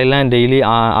 இப்போ காலையில் டெய்லி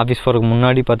ஆஃபீஸ் போகிறதுக்கு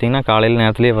முன்னாடி பார்த்தீங்கன்னா காலையில்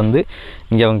நேரத்துலேயே வந்து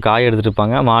இங்கே அவங்க காய் எடுத்துகிட்டு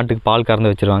இருப்பாங்க, மாட்டுக்கு பால் கறந்து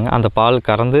வச்சுருவாங்க. அந்த பால்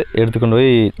கறந்து எடுத்துக்கொண்டு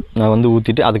போய் நான் வந்து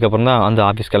ஊற்றிட்டு அதுக்கப்புறம் தான் வந்து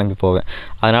ஆஃபீஸ் கிளம்பி போவேன்.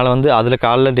 அதனால் வந்து அதில்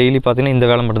காலையில் டெய்லி பார்த்தீங்கன்னா இந்த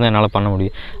வேலை மட்டும்தான் என்னால் பண்ண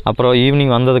முடியும். அப்புறம்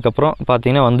ஈவினிங் வந்ததுக்கப்புறம்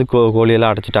பார்த்தீங்கன்னா வந்து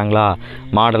கோழியெல்லாம் அடைச்சிட்டாங்களா,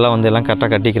 மாடெல்லாம் வந்து எல்லாம் கரெக்டாக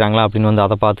கட்டிக்கிறாங்களா அப்படின்னு வந்து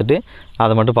அதை பார்த்துட்டு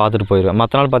அதை மட்டும் பார்த்துட்டு போயிடுவேன்.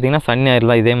 மற்ற நாள் பார்த்திங்கன்னா சனி ஞாயிறு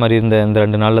தான் இதே மாதிரி இந்த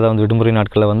 2 நாளில் தான் வந்து விடுமுறை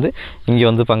நாட்களில் வந்து இங்கே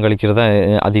வந்து பங்களிக்கிறதா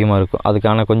அதிகமாக இருக்கும்.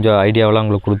 அதுக்கான கொஞ்சம் ஐடியாவெல்லாம்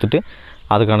உங்களுக்கு கொடுத்துட்டு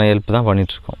அதுக்கான ஹெல்ப் தான்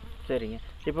பண்ணிகிட்ருக்கோம். சரிங்க,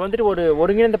 இப்போ வந்துட்டு ஒரு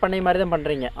ஒருங்கிணைந்த பண்ணை மாதிரி தான்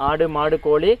பண்ணுறீங்க. ஆடு மாடு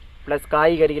கோழி ப்ளஸ்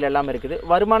காய்கறிகள் எல்லாம் இருக்குது.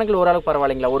 வருமானங்கள் ஓரளவுக்கு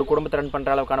பரவாயில்லைங்களா? ஒரு குடும்பத்தை ரன்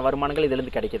பண்ணுற அளவுக்கான வருமானங்கள்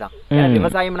இதுலேருந்து கிடைக்குதான்?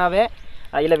 விவசாயம்னாவே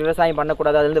இல்லை விவசாயம்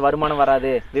பண்ணக்கூடாது, அதுலேருந்து வருமானம்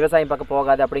வராது, விவசாயம் பக்கம்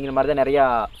போகாது அப்படிங்கிற மாதிரி தான் நிறையா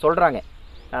சொல்கிறாங்க.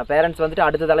 பேரண்ட்ஸ் வந்துட்டு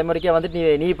அடுத்த தலைமுறைக்கே வந்துட்டு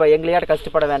நீ இப்போ எங்களையாட்ட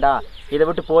கஷ்டப்பட வேண்டாம், இதை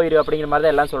விட்டு போயிடு அப்படிங்கிற மாதிரி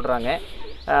தான் எல்லாம் சொல்கிறாங்க.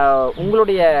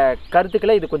 உங்களுடைய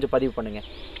கருத்துக்களை இது கொஞ்சம் பதிவு பண்ணுங்கள்.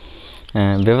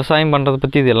 விவசாயம் பண்ணுறத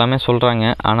பற்றி இது எல்லாமே சொல்கிறாங்க.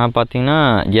 ஆனால் பார்த்திங்கன்னா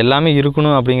எல்லாமே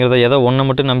இருக்கணும் அப்படிங்கிறத ஏதோ ஒன்றை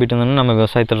மட்டும் நம்பிட்டு இருந்தோம்னா நம்ம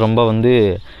விவசாயத்தில் ரொம்ப வந்து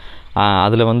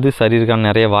அதில் வந்து சரி இருக்கான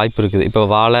நிறைய வாய்ப்பு இருக்குது. இப்போ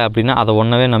வாழை அப்படின்னா அதை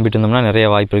ஒன்றவே நம்பிட்டு இருந்தோம்னா நிறைய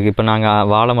வாய்ப்பு இருக்குது. இப்போ நாங்கள்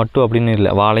வாழை மட்டும் அப்படின்னு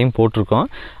இல்லை, வாழையும் போட்டிருக்கோம்.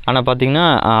 ஆனால் பார்த்திங்கன்னா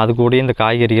அது கூட இந்த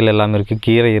காய்கறிகள் எல்லாமே இருக்குது,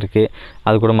 கீரை இருக்குது,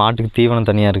 அது கூட மாட்டுக்கு தீவனம்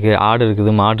தனியாக இருக்குது, ஆடு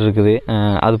இருக்குது, மாடு இருக்குது,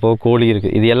 அது போக கோழி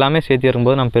இருக்குது. இது எல்லாமே சேர்த்து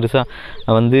வரும்போது நம்ம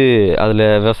பெருசாக வந்து அதில்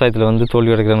விவசாயத்தில் வந்து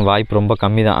தோல்வி அடைக்கிற வாய்ப்பு ரொம்ப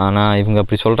கம்மி தான். ஆனால் இவங்க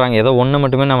அப்படி சொல்கிறாங்க, ஏதோ ஒன்று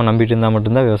மட்டுமே நம்ம நம்பிட்டு இருந்தால்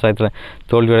மட்டும்தான் விவசாயத்தில்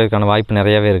தோல்வி அடைக்கிறதுக்கான வாய்ப்பு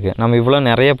நிறையாவே இருக்குது. நம்ம இவ்வளோ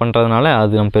நிறைய பண்ணுறதுனால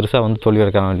அது நம்ம பெருசாக வந்து தோல்வி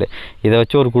அடைக்கான இல்லை. இதை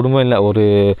வச்சு ஒரு குடும்பம் இல்லை, ஒரு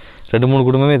 2-3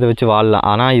 குடும்பமே இதை வச்சு வாழலாம்.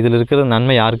 ஆனால் இதில் இருக்கிற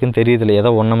நன்மை யாருக்கும் தெரியுதில்லை. ஏதோ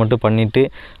ஒன்றை மட்டும் பண்ணிவிட்டு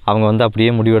அவங்க வந்து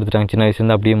அப்படியே முடிவெடுத்துட்டாங்க, சின்ன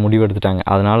வயசுலேருந்து அப்படியே முடிவெடுத்துட்டாங்க.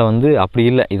 அதனால் வந்து அப்படி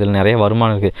இல்லை, இதில் நிறைய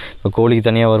வருமானம் இருக்குது. இப்போ கோழிக்கு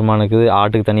தனியாக வருமானம் இருக்குது,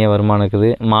 ஆட்டுக்கு தனியாக வருமானம் இருக்குது,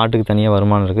 மாட்டுக்கு தனியாக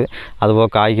வருமானம் இருக்குது, அதுபோக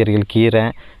காய்கறிகள், கீரை,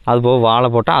 அதுபோக வாழை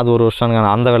போட்டால் அது ஒரு வருஷம்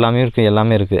அந்த எல்லாமே இருக்குது,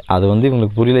 எல்லாமே இருக்குது. அது வந்து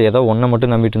இவங்களுக்கு புரியல, ஏதோ ஒன்றை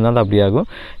மட்டும் நம்பிட்டு இருந்தால் அது அப்படி ஆகும்.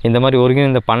 இந்த மாதிரி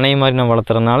இந்த பண்ணை மாதிரி நம்ம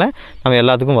வளர்த்துறதுனால நம்ம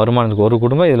எல்லாத்துக்கும் வருமானம் இருக்குது. ஒரு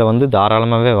குடும்பம் இதில் வந்து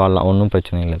தாராளமாகவே வாழலாம், ஒன்றும்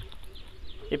பிரச்சனை இல்லை.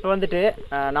 இப்போ வந்துட்டு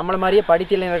நம்மளை மாதிரியே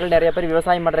படித்த இளைஞர்கள் நிறைய பேர்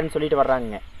விவசாயம் பண்ணுறேன்னு சொல்லிட்டு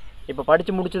வர்றாங்க. இப்போ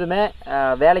படித்து முடிச்சதுமே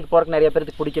வேலைக்கு போகிறதுக்கு நிறைய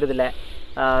பேருக்கு பிடிக்கிறது இல்லை.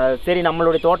 சரி,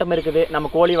 நம்மளுடைய தோட்டம் இருக்குது,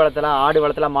 நம்ம கோழி வளர்த்தலாம், ஆடு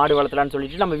வளர்த்தலாம், மாடு வளர்த்தலாம்னு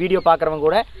சொல்லிட்டு நம்ம வீடியோ பார்க்குறவங்க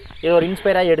கூட இது ஒரு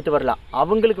இன்ஸ்பயராக எடுத்து வரலாம்.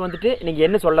 அவங்களுக்கு வந்துட்டு நீங்கள்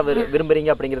என்ன சொல்ல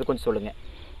விரும்புகிறீங்க அப்படிங்கிறது கொஞ்சம் சொல்லுங்கள்.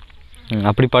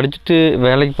 அப்படி படிச்சுட்டு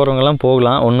வேலைக்கு போகிறவங்கெல்லாம்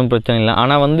போகலாம், ஒன்றும் பிரச்சனை இல்லை.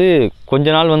 ஆனால் வந்து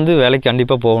கொஞ்ச நாள் வந்து வேலைக்கு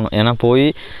கண்டிப்பாக போகணும். ஏன்னா போய்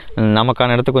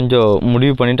நமக்கான இடத்த கொஞ்சம்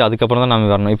முடிவு பண்ணிவிட்டு அதுக்கப்புறம் தான் நம்ம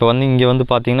வரணும். இப்போ வந்து இங்கே வந்து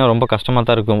பார்த்திங்கன்னா ரொம்ப கஷ்டமாக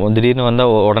தான் இருக்கும். திடீர்னு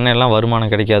வந்தால் உடனே எல்லாம்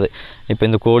வருமானம் கிடைக்காது. இப்போ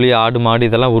இந்த கோழி, ஆடு, மாடு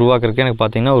இதெல்லாம் உருவாக்குறதுக்கு எனக்கு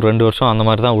பார்த்திங்கன்னா ஒரு 2 வருஷம் அந்த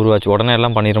மாதிரி தான் உருவாச்சு. உடனே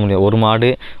எல்லாம் பண்ணிட முடியாது. ஒரு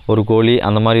மாடு, ஒரு கோழி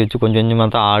அந்த மாதிரி வச்சு கொஞ்சம் கொஞ்சமாக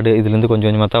தான் ஆடு, இதுலேருந்து கொஞ்சம்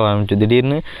கொஞ்சமாக தான் ஆரம்பிச்சு.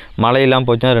 திடீர்னு மழை இல்லாமல்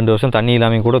போச்சுன்னா 2 வருஷம் தண்ணி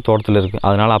இல்லாமல் கூட தோட்டத்தில் இருக்குது.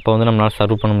 அதனால் அப்போ வந்து நம்மளால்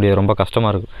சர்வ் பண்ண முடியாது, ரொம்ப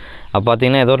கஷ்டமாக இருக்கும். அப்போ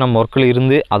பார்த்திங்கன்னா ஏதோ நம்ம ஒர்க்கில்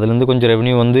இருந்து அதுலேருந்து கொஞ்சம்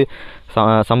ரெவன்யூ வந்து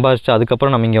சம்பாதிச்சுட்டு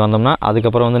அதுக்கப்புறம் நம்ம இங்கே வந்தோம்னா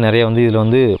அதுக்கப்புறம் வந்து நிறைய வந்து இதில்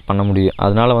வந்து பண்ண முடியும்.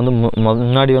 அதனால் வந்து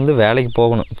முன்னாடி வந்து வேலைக்கு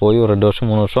போகணும். போய் ஒரு 2 வருஷம்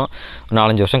 3 வருஷம்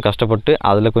 4-5 வருஷம் கஷ்டப்பட்டு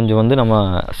அதில் கொஞ்சம் வந்து நம்ம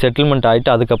செட்டில்மெண்ட்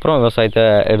ஆகிட்டு அதுக்கப்புறம் விவசாயத்தை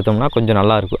எடுத்தோம்னா கொஞ்சம்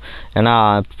நல்லாயிருக்கும். ஏன்னா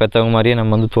பெற்றவங்க மாதிரியே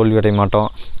நம்ம வந்து தோல்வி அடைய மாட்டோம்.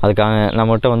 அதுக்காக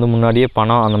நம்மகிட்ட வந்து முன்னாடியே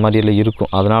பணம் அந்த மாதிரியெல்லாம்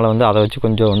இருக்கும். அதனால் வந்து அதை வச்சு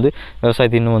கொஞ்சம் வந்து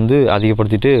விவசாயத்தை இன்னும் வந்து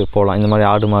அதிகப்படுத்திட்டு போகலாம். இந்த மாதிரி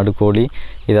ஆடு, மாடு, கோழி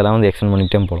இதெல்லாம் வந்து எக்ஸ்டெண்ட்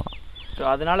பண்ணிகிட்டே போகலாம். ஸோ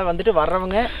அதனால் வந்துட்டு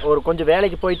வர்றவங்க ஒரு கொஞ்சம்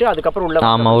வேலைக்கு போயிட்டு அதுக்கப்புறம் உள்ள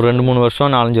ஆமாம், ஒரு 2-3 வருஷம்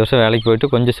 4-5 வருஷம் வேலைக்கு போயிட்டு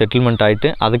கொஞ்சம் செட்டில்மெண்ட் ஆகிட்டு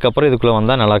அதுக்கப்புறம் இதுக்குள்ளே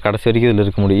வந்தால் நல்லா கடைசி வரைக்கும் இதில்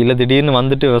இருக்க முடியும். இல்லை திடீர்னு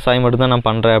வந்துட்டு விவசாயம் மட்டும் தான் நான்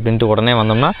பண்ணுறேன் அப்படின்ட்டு உடனே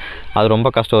வந்தோம்னா அது ரொம்ப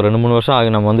கஷ்டம். ஒரு 2-3 வருஷம்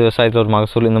ஆகும். நம்ம வந்து விவசாயத்தில் ஒரு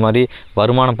மகசூல் இந்த மாதிரி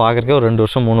வருமானம் பார்க்குறக்கே ஒரு 2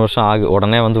 வருஷம் 3 வருஷம் ஆகும்.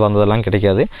 உடனே வந்து வந்ததெல்லாம்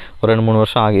கிடைக்காது. ஒரு 2-3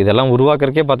 வருஷம் ஆகும். இதெல்லாம்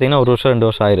உருவாக்குறக்கே பார்த்திங்கன்னா 1 வருஷம் 2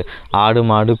 வருஷம் ஆயிடும். ஆடு,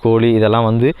 மாடு, கோழி இதெல்லாம்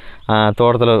வந்து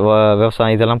தோட்டத்தில்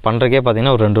விவசாயம் இதெல்லாம் பண்ணுறக்கே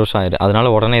பார்த்திங்கன்னா ஒரு 2 வருஷம் ஆயிடும்.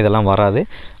 அதனால் உடனே இதெல்லாம் வராது.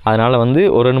 அதனால் வந்து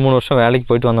ஒரு 2-3 வருஷம் வேலைக்கு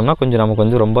போயிட்டு வந்தோம்னா கொஞ்சம் நமக்கு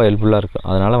வந்து ரொம்ப ஹெல்ப்ஃபுல்லாக இருக்கும்.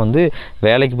 அதனால் வந்து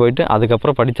வேலைக்கு போயிட்டு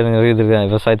அதுக்கப்புறம் படித்த இது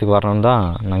விவசாயத்துக்கு வரணும்னு தான்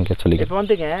நாங்கள் சொல்லிக்கிறோம். இப்போ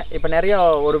வந்துங்க, இப்போ நிறையா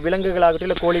ஒரு விலங்குகளாகட்டும்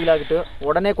இல்லை கோழிகளாகட்டும்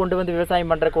உடனே கொண்டு வந்து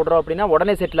விவசாயம் பண்ணுற கொடுறோம் அப்படின்னா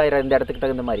உடனே செட்டில் ஆகிடும் இந்த இடத்துக்கு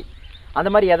தகுந்த மாதிரி. அந்த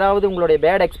மாதிரி ஏதாவது உங்களுடைய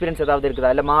பேட் எக்ஸ்பீரியன்ஸ் ஏதாவது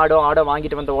இருக்குதா? இல்லை மாடோ ஆடோ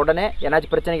வாங்கிட்டு வந்த உடனே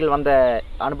ஏதாச்சும் பிரச்சனைகள் வந்த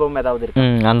அனுபவம் ஏதாவது இருக்கு?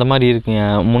 அந்த மாதிரி இருக்குங்க.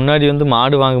 முன்னாடி வந்து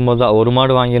மாடு வாங்கும்போது தான், ஒரு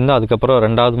மாடு வாங்கியிருந்தோம், அதுக்கப்புறம்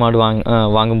 2வது மாடு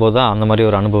வாங்கும்போது தான் அந்த மாதிரி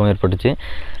ஒரு அனுபவம் ஏற்பட்டுச்சு.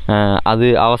 அது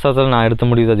அவசரத்தில் நான் எடுத்த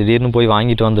முடியுது. திடீர்னு போய்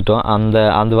வாங்கிட்டு வந்துட்டோம்.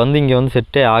 அது வந்து இங்கே வந்து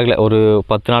செட்டே ஆகலை. ஒரு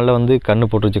 10 நாளில் வந்து கன்று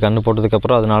போட்டுருச்சு. கன்று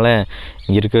போட்டதுக்கப்புறம் அதனால்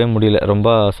இங்கே இருக்கவே முடியல.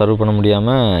 ரொம்ப சர்வ் பண்ண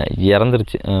முடியாமல்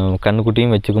இறந்துருச்சு.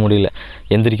 கன்றுக்குட்டியும் வச்சுக்க முடியல,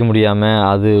 எந்திரிக்க முடியாமல்.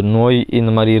 அது நோய்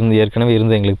இந்த மாதிரி ஏற்கனவே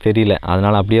இருந்து எங்களுக்கு தெரியல.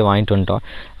 அதனால் அப்படியே வாங்கிட்டு வந்துட்டோம்.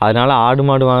 அதனால் ஆடு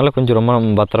மாடு வாங்கல கொஞ்சம் ரொம்ப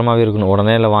பத்திரமாகவே இருக்கணும்.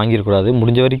 உடனே எல்லாம் வாங்கிடக்கூடாது.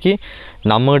 முடிஞ்ச வரைக்கும்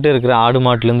நம்மகிட்ட இருக்கிற ஆடு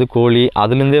மாட்டுலேருந்து கோழி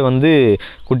அதுலேருந்தே வந்து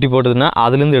குட்டி போட்டதுன்னா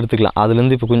அதுலேருந்து எடுத்துக்கலாம்.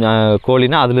 அதுலேருந்து இப்போ கொஞ்சம்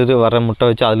கோழினா அதுலேருந்து வர முட்டை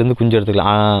வச்சு அதுலேருந்து குஞ்சு எடுத்துக்கலாம்.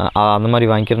 அந்த மாதிரி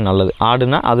வாங்கிக்கிறது நல்லது.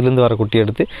 ஆடுனா அதுலேருந்து வர குட்டி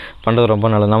எடுத்து பண்ணுறது ரொம்ப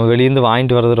நல்லது. நம்ம வெளியேருந்து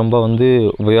வாங்கிட்டு வர்றது ரொம்ப வந்து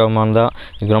உபயோகமானதாக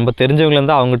இது. ரொம்ப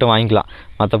தெரிஞ்சவங்களேருந்தால் அவங்ககிட்ட வாங்கிக்கலாம்.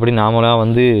 மற்றபடி நாமளாக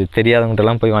வந்து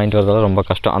தெரியாதவங்ககிட்டலாம் போய் வாங்கிட்டு வரதால ரொம்ப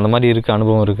கஷ்டம். அந்த மாதிரி இருக்குது,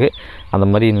 அனுபவம் இருக்குது. அந்த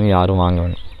மாதிரி இன்னும் யாரும் வாங்க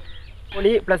வேணும்.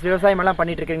 கோழி ப்ளஸ் விவசாயமெல்லாம்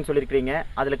பண்ணிகிட்டு இருக்கீங்கன்னு சொல்லியிருக்கிறீங்க.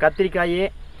 அதில் கத்திரிக்காய்,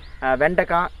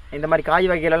 வெண்டைக்காய் இந்த மாதிரி காய்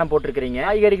வகைகளெல்லாம் போட்டிருக்கிறீங்க.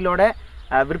 காய்கறிகளோட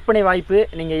விற்பனை வாய்ப்பு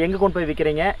நீங்கள் எங்கே கொண்டு போய்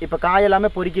விற்கிறீங்க? இப்போ காய் எல்லாமே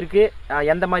பொறிக்கிறதுக்கு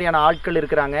எந்த மாதிரியான ஆட்கள்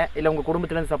இருக்கிறாங்க? இல்லை உங்கள்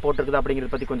குடும்பத்துலேருந்து சப்போர்ட் இருக்குது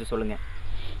அப்படிங்கிறத பற்றி கொஞ்சம் சொல்லுங்கள்.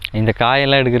 இந்த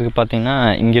காயெல்லாம் எடுக்கிறதுக்கு பார்த்திங்கன்னா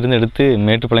இங்கேருந்து எடுத்து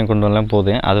மேட்டுப்பாளையம் கொண்டு வரலாம்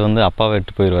போகுது. அது வந்து அப்பாவை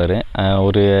எடுத்து போயிடுவார்.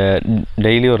 ஒரு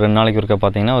டெய்லி ஒரு 2 நாளைக்கு ஒருக்கா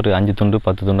பார்த்திங்கன்னா ஒரு 5 துண்டு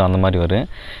 10 துண்டு அந்த மாதிரி வரும்.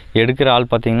 எடுக்கிற ஆள்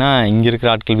பார்த்திங்கன்னா இங்கே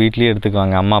இருக்கிற ஆட்கள் வீட்லேயே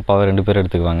எடுத்துக்குவாங்க. அம்மா அப்பாவை 2 பேர்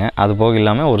எடுத்துக்குவாங்க. அது போக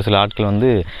இல்லாமல் ஒரு சில ஆட்கள்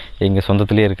வந்து எங்கள்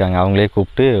சொந்தத்துலேயே இருக்காங்க. அவங்களே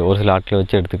கூப்பிட்டு ஒரு சில ஆட்களை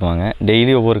வச்சு எடுத்துக்குவாங்க.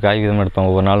 டெய்லி ஒவ்வொரு காய் விதமாக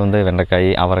எடுப்பாங்க. ஒவ்வொரு நாள் வந்து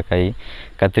வெண்டைக்காய், அவரைக்காய்,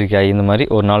 கத்திரிக்காய் இந்த மாதிரி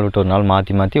ஒரு நாள் விட்டு ஒரு நாள்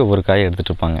மாற்றி மாற்றி ஒவ்வொரு காய்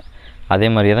எடுத்துகிட்டு இருப்பாங்க. அதே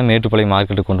மாதிரியே தான் மேட்டுப்பாளையம்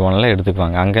மார்க்கெட்டுக்கு கொண்டு போனாலும்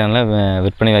எடுத்துக்குவாங்க. அங்கே நல்லா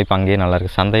விற்பனை வாய்ப்பு அங்கேயே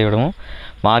நல்லாயிருக்கு. சந்தையை விடவும்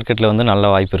மார்க்கெட்டில் வந்து நல்ல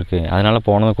வாய்ப்பு இருக்குது. அதனால்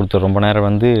போனதை கொடுத்து ரொம்ப நேரம்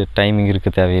வந்து டைமிங் இருக்க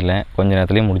தேவையில்லை. கொஞ்சம்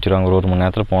நேரத்துலேயே முடிச்சிடுவாங்க. ஒரு மணி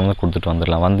நேரத்தில் போனதை கொடுத்துட்டு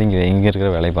வந்துடலாம். வந்து இங்கே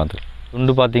இருக்கிற வேலையை பார்த்துக்கலாம்.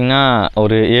 துண்டு பார்த்திங்கன்னா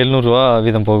ஒரு 700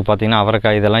 வீதம் போகுது. பார்த்திங்கன்னா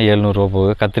அவரைக்காய் இதெல்லாம் 700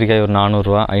 போகுது. கத்திரிக்காய் ஒரு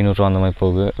 400, 500 அந்த மாதிரி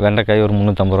போகுது. வெண்டைக்காய் ஒரு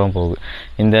 350 போகுது.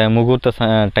 இந்த முகூர்த்த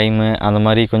டைமு அந்த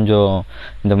மாதிரி கொஞ்சம்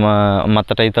இந்த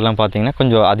மற்ற டயத்தெல்லாம் பார்த்திங்கன்னா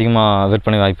கொஞ்சம் அதிகமாக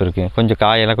விற்பனை வாய்ப்பு இருக்குது. கொஞ்சம்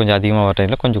காயெல்லாம் கொஞ்சம் அதிகமாக வர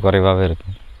டைமில் கொஞ்சம் குறைவாகவே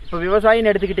இருக்குது. இப்போ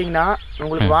விவசாயம்னு எடுத்துக்கிட்டிங்கன்னா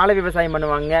உங்களுக்கு வாழை விவசாயம்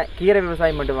பண்ணுவாங்க, கீரை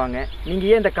விவசாயம் பண்ணுவாங்க. நீங்கள்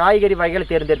ஏன் இந்த காய்கறி வகைகளை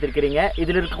தேர்ந்தெடுத்துருக்கிறீங்க?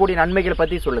 இதில் இருக்கக்கூடிய நன்மைகளை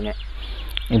பற்றி சொல்லுங்கள்.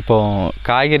 இப்போது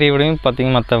காய்கறி விடையும்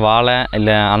பார்த்திங்கன்னா மற்ற வாழை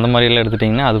இல்லை அந்த மாதிரியெல்லாம்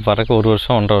எடுத்துட்டிங்கன்னா அது பறக்க 1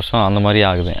 வருஷம் 1.5 வருஷம் அந்த மாதிரி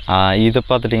ஆகுது. இதை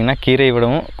பார்த்துட்டிங்கன்னா கீரையை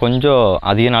விடவும் கொஞ்சம்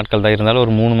அதிக நாட்கள் தான் இருந்தாலும்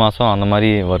ஒரு 3 மாதம் அந்த மாதிரி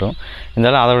வரும்.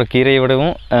 இருந்தாலும் அதோட கீரையை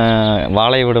விடவும்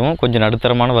வாழையை விடவும் கொஞ்சம்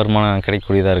நடுத்தரமான வருமானம்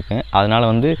கிடைக்கக்கூடியதாக இருக்குது. அதனால்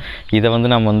வந்து இதை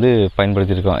வந்து நம்ம வந்து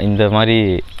பயன்படுத்தியிருக்கோம். இந்த மாதிரி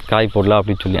காய் போடலாம்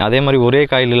அப்படின்னு சொல்லி. அதே மாதிரி ஒரே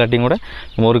காயில் இல்லாட்டியும் கூட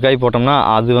நம்ம ஒரு காய் போட்டோம்னா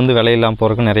அது வந்து விலையில்லாமல்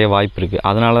போகிறதுக்கு நிறைய வாய்ப்பு இருக்குது.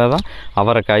 அதனால தான்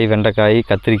அவரைக்காய், வெண்டைக்காய்,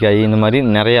 கத்திரிக்காய் இந்த மாதிரி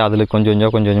நிறைய அதில்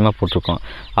கொஞ்சம் கொஞ்சமாக போட்டிருக்கோம்.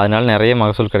 அதனால நிறைய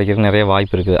மகசூல் கிடைக்கிறதுக்கு நிறைய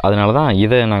வாய்ப்பு இருக்குது. அதனால தான்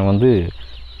இதை நாங்கள் வந்து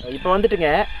இப்போ வந்துட்டுங்க,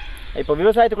 இப்போ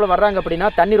விவசாயத்துக்குள்ளே வர்றாங்க அப்படின்னா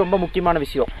தண்ணி ரொம்ப முக்கியமான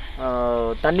விஷயம்.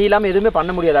 தண்ணி இல்லாமல் எதுவுமே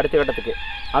பண்ண முடியாது அடுத்த கட்டத்துக்கு.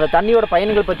 அந்த தண்ணியோட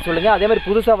பயன்கள் பற்றி சொல்லுங்கள். அதே மாதிரி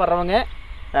புதுசாக வர்றவங்க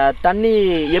தண்ணி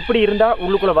எப்படி இருந்தால்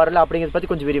உள்ளுக்குள்ளே வரல அப்படிங்கிறத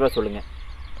பற்றி கொஞ்சம் விரிவாக சொல்லுங்கள்.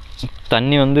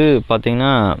 தண்ணி வந்து பார்த்திங்கன்னா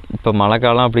இப்போ மழை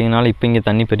காலம் அப்படிங்கிறனால இப்போ இங்கே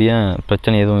தண்ணி பெரிய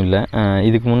பிரச்சனை எதுவும் இல்லை.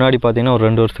 இதுக்கு முன்னாடி பார்த்திங்கன்னா ஒரு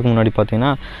 2 வருஷத்துக்கு முன்னாடி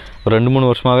பார்த்திங்கன்னா ஒரு 2-3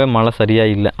 வருஷமாகவே மழை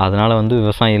சரியாக இல்லை. அதனால் வந்து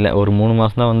விவசாயம் இல்லை. ஒரு 3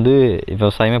 மாதம் தான் வந்து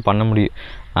விவசாயமே பண்ண முடியும்.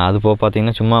 அது போக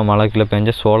பார்த்திங்கன்னா சும்மா மழைக்குள்ளே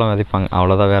பெஞ்ச சோளம் விதைப்பாங்க,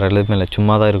 அவ்வளோதான். வேறு எதுவுமே இல்லை,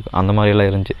 சும்மா தான் இருக்கும். அந்த மாதிரியெல்லாம்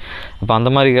இருந்துச்சு. அப்போ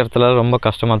அந்த மாதிரி இடத்துல ரொம்ப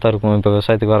கஷ்டமாக தான் இருக்கும். இப்போ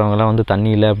விவசாயத்துக்கு வரவங்கலாம் வந்து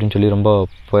தண்ணி இல்லை அப்படின்னு சொல்லி ரொம்ப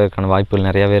போயிருக்கான வாய்ப்புகள்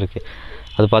நிறையாவே இருக்குது.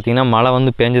 அது பார்த்திங்கன்னா மழை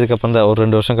வந்து பேஞ்சதுக்கப்புறம் தான் ஒரு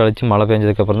 2 வருஷம் கழித்து மழை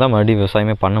பேஞ்சதுக்கப்புறம் தான் மறுபடியும்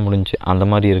விவசாயமே பண்ண முடிஞ்சு. அந்த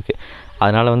மாதிரி இருக்குது.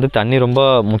 அதனால் வந்து தண்ணி ரொம்ப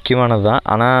முக்கியமானது தான்.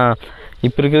 ஆனால்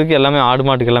இப்போ இருக்கிறதுக்கு எல்லாமே ஆடு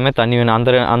மாட்டுக்கு எல்லாமே தண்ணி வேணும்.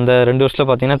 அந்த 2 வருஷத்தில்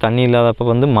பார்த்திங்கன்னா தண்ணி இல்லாதப்போ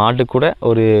வந்து மாட்டுக்கு கூட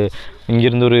ஒரு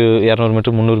இங்கேருந்து ஒரு 200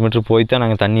 மீட்டர் 300 மீட்டர் போய் தான்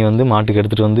நாங்கள் தண்ணி வந்து மாட்டுக்கு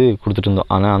எடுத்துகிட்டு வந்து கொடுத்துட்டு இருந்தோம்.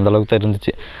 ஆனால் அந்தளவுக்கு தான்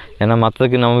இருந்துச்சு. ஏன்னா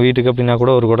மற்றதுக்கு நம்ம வீட்டுக்கு அப்படின்னா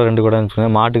கூட ஒரு குடம் 2 குடம்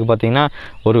இருந்துச்சு. மாட்டுக்கு பார்த்திங்கன்னா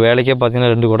ஒரு வேலைக்கே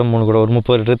பார்த்திங்கன்னா 2 குடம் 3 குடம் ஒரு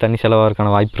 30 லிட்டர் தண்ணி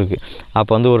செலவாகிறதுக்கான வாய்ப்பு இருக்குது.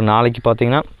 அப்போ வந்து ஒரு நாளைக்கு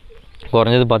பார்த்திங்கன்னா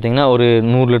குறைஞ்சது பார்த்திங்கன்னா ஒரு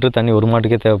 100 லிட்டர் தண்ணி ஒரு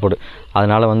மாட்டுக்கே தேவைப்படும்.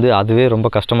 அதனால் வந்து அதுவே ரொம்ப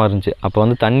கஷ்டமாக இருந்துச்சு. அப்போ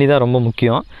வந்து தண்ணி தான் ரொம்ப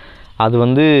முக்கியம். அது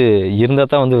வந்து இருந்தால்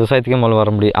தான் வந்து விவசாயத்துக்கே முதல்ல வர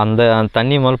முடியும். அந்த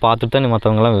தண்ணி முதல்ல பார்த்துட்டு தான்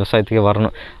மற்றவங்களாம் விவசாயத்துக்கே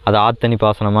வரணும். அது ஆற்று தண்ணி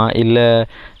பாசனமா இல்லை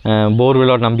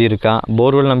போர்வெல்லோட நம்பி இருக்கா?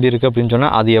 போர்வெல் நம்பி இருக்குது அப்படின்னு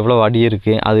சொன்னால் அது எவ்வளோ அடி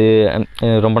இருக்குது, அது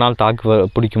ரொம்ப நாள் தாக்கு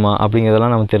பிடிக்குமா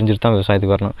அப்படிங்கிறதெல்லாம் நம்ம தெரிஞ்சுட்டு தான்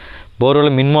விவசாயத்துக்கு வரணும்.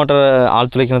 போர்வெல்ல மின் மோட்டார்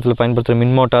ஆழ்துளை கிணத்துல பயன்படுத்துகிற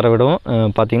மின் மோட்டாரை விடவும்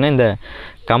பார்த்திங்கன்னா இந்த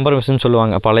கம்பர் மிஷின்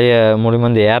சொல்லுவாங்க, பழைய மூலிமா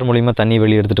இந்த ஏர் மூலிமா தண்ணி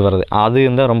வெளியே எடுத்துகிட்டு வர்றது, அது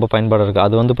இருந்தால் ரொம்ப பயன்பாடாக இருக்குது.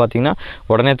 அது வந்து பார்த்திங்கன்னா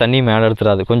உடனே தண்ணி மேலே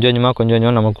எடுத்துடாது, கொஞ்சம்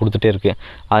கொஞ்சமாக நமக்கு கொடுத்துட்டே இருக்குது.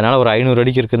 அதனால் ஒரு 500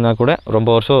 அடிக்கு இருக்குதுன்னா கூட ரொம்ப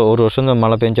வருஷம் 1 வருஷம் இந்த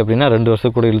மழை பெஞ்சு அப்படின்னா 2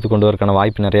 வருஷம் கூட இழுத்து கொண்டு வரக்கான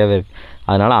வாய்ப்பு நிறையாவே இருக்குது.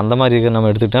 அதனால் அந்த மாதிரி இருக்கிற நம்ம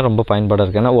எடுத்துக்கிட்டால் ரொம்ப பயன்பாடாக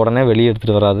இருக்குது. ஏன்னா உடனே வெளியே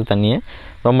எடுத்துகிட்டு வராது தண்ணியை,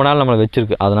 ரொம்ப நாள் நம்மளை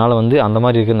வச்சுருக்கு. அதனால் வந்து அந்த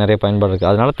மாதிரி இருக்கிற நிறைய பயன்பாடு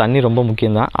இருக்குது. அதனால் தண்ணி ரொம்ப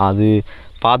முக்கியம்தான். அது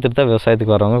பார்த்துட்டு தான்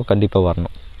விவசாயத்துக்கு வரவங்க கண்டிப்பாக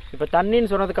வரணும். இப்போ தண்ணின்னு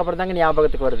சொன்னதுக்கு அப்புறம் தாங்க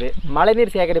ஞாபகத்துக்கு வருது,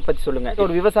 மழைநீர் சேகரிப்பு பற்றி சொல்லுங்கள்.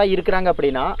 ஒரு விவசாயி இருக்கிறாங்க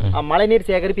அப்படின்னா மழைநீர்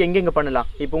சேகரிப்பு எங்கெங்கே பண்ணலாம்?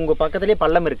 இப்போ உங்கள் பக்கத்துலேயே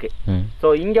பள்ளம் இருக்குது. ஸோ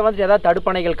இங்கே வந்துட்டு ஏதாவது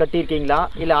தடுப்பணைகள் கட்டியிருக்கீங்களா,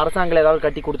 இல்லை அரசாங்கம் ஏதாவது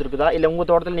கட்டி கொடுத்துருக்குதா, இல்லை உங்கள்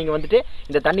தோட்டத்தில் நீங்கள் வந்துட்டு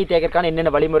இந்த தண்ணி தேக்கறதுக்கான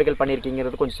என்னென்ன வழிமுறைகள்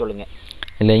பண்ணியிருக்கீங்கிறது கொஞ்சம் சொல்லுங்கள்.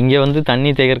 இல்லை, இங்கே வந்து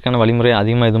தண்ணி தேக்கறதுக்கான வழிமுறை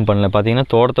அதிகமாக எதுவும் பண்ணல. பார்த்திங்கன்னா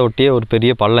தோட்டத்தை ஒட்டியே ஒரு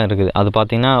பெரிய பள்ளம் இருக்குது. அது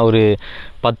பார்த்திங்கன்னா ஒரு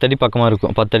 10 அடி பக்கமாக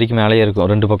இருக்கும், 10 அடிக்கு மேலேயே இருக்கும்.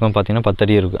 2 பக்கம் பார்த்திங்கன்னா 10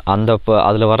 அடி இருக்கும்.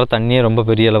 அதில் வர தண்ணியே ரொம்ப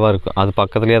பெரிய அளவாக இருக்கும். அது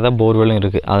பக்கத்துலேயே தான் போர்வெல்லும்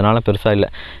இருக்குது. அதனால் பெருசாக இல்லை.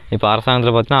 இப்போ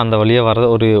அரசாங்கத்தில் பார்த்திங்கன்னா அந்த வழியாக வர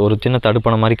ஒரு சின்ன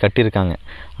தடுப்பணை மாதிரி கட்டியிருக்காங்க.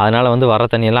 அதனால் வந்து வர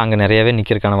தண்ணியெல்லாம் அங்கே நிறையவே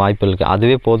நிற்கிறதுக்கான வாய்ப்பு இருக்குது.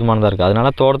 அதுவே போதுமானதாக இருக்குது.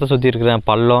 அதனால் தோட்டத்தை சுற்றி இருக்கிற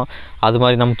பள்ளம் அது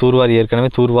மாதிரி நம்ம தூர்வாரி ஏற்கனவே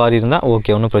தூர்வாரி இருந்தால்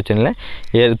ஓகே, ஒன்றும் பிரச்சனை இல்லை.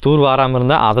 தூர் வாராமல்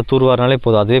இருந்தால் அதை தூர்வாரினாலே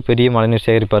போதும். அதுவே பெரிய மழைநீர்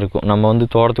சேகரிப்பாக இருக்கும். நம்ம வந்து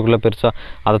தோட்டத்துக்குள்ளே பெருசாக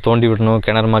அதை தோண்டி விடணும்,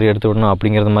 கிணறு மாதிரி எடுத்து விடணும்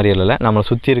அப்படிங்கிறது மாதிரி இல்லை. நம்மளை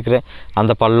சுற்றி இருக்கிற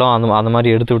அந்த பள்ளம் அந்த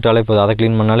மாதிரி எடுத்து விட்டாலே போதும், அதை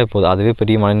க்ளீன் பண்ணாலே போதும். அதுவே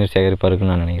பெரிய மழைநீர் சேகரிப்பாக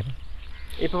இருக்குன்னு நான் நினைக்கிறேன்.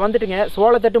 இப்போ வந்துட்டுங்க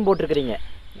சோளத்தட்டும் போட்டிருக்கிறீங்க,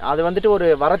 அது வந்துட்டு ஒரு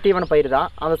வரத்தீவன பயிர் தான்.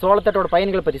 அந்த சோளத்தட்டோட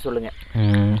பயன்களை பற்றி சொல்லுங்கள்.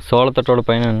 சோளத்தட்டோட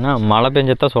பயன் என்னன்னா, மழை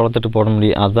பெஞ்சத்தான் சோளத்தட்டு போட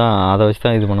முடியும். அதுதான், அதை வச்சு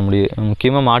தான் இது பண்ண முடியும்.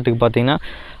 முக்கியமாக மாட்டுக்கு பார்த்திங்கன்னா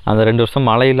அந்த 2 வருஷம்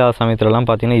மழை இல்லாத சமயத்துலலாம்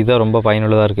பார்த்திங்கன்னா இதான் ரொம்ப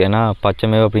பயனுள்ளதாக இருக்குது. ஏன்னா பச்சை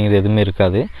மேவு அப்படிங்கிறது எதுவுமே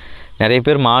இருக்காது. நிறைய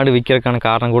பேர் மாடு விற்கிறதுக்கான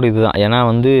காரணம் கூட இதுதான். ஏன்னா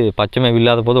வந்து பச்சை மேவு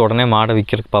இல்லாத போது உடனே மாடை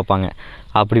விற்கிறதுக்கு பார்ப்பாங்க.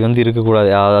 அப்படி வந்து இருக்கக்கூடாது.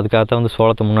 அதுக்காக தான் வந்து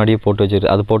சோளத்தை முன்னாடியே போட்டு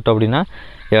வச்சிருக்கு. அது போட்டோம் அப்படின்னா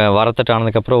வரத்தட்டு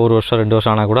ஆனதுக்கப்புறம் 1 வருஷம் 2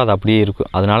 வருஷம் ஆனால் கூட அது அப்படியே இருக்கும்.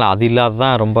 அதனால் அது இல்லாத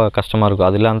தான் ரொம்ப கஷ்டமாக இருக்கும்.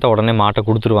 அது இல்லாத தான் உடனே மாட்டை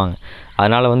கொடுத்துருவாங்க.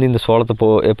 அதனால் வந்து இந்த சோளத்தை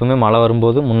எப்பவுமே மழை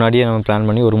வரும்போது முன்னாடியே நம்ம பிளான்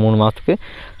பண்ணி ஒரு 3 மாதத்துக்கு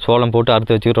சோளம் போட்டு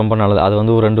அறுத்து வச்சுக்கிறது ரொம்ப நல்லது. அது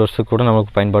வந்து ஒரு 2 வருஷத்துக்கு கூட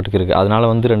நமக்கு பயன்பாட்டுக்கு இருக்குது.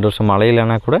 அதனால் வந்து 2 வருஷம் மழை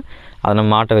இல்லைனா கூட அதை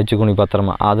நம்ம மாட்டை வச்சுக்கணும்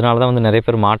பத்திரமா. அதனால தான் வந்து நிறைய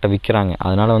பேர் மாட்டை விற்கிறாங்க.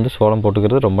 அதனால் வந்து சோளம்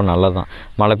போட்டுக்கிறது ரொம்ப நல்லது தான்.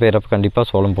 மழை பெய்யறப்ப கண்டிப்பாக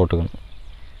சோளம் போட்டுக்கணும்.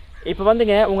 இப்போ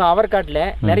வந்துங்க உங்கள் அவரைக்காட்டில்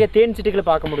நிறைய தேன் சிட்டுகளை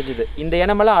பார்க்க முடிஞ்சுது. இந்த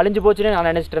இனமெல்லாம் அழிஞ்சு போச்சுன்னு நான்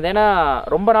நினச்சிட்டு இருந்தேன். ஏன்னா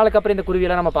ரொம்ப நாளுக்கு அப்புறம் இந்த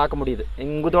குருவியெல்லாம் நம்ம பார்க்க முடியுது.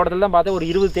 எங்கள் தோட்டத்தில் தான் பார்த்தா ஒரு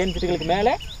 20 தேன் சிட்டுகளுக்கு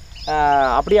மேலே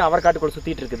அப்படியே அவரைக்காட்டுக்குள்ள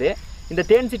சுற்றிட்டு இருக்குது. இந்த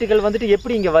தேன் சிட்டுகள் வந்துட்டு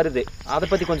எப்படி இங்கே வருது, அதை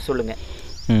பற்றி கொஞ்சம் சொல்லுங்கள்.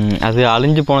 அது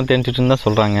அழிஞ்சு போன தேன் சிட்டுன்னு தான்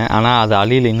சொல்கிறாங்க. ஆனால் அது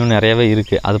அழியில் இன்னும் நிறையவே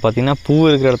இருக்குது. அது பார்த்திங்கன்னா பூ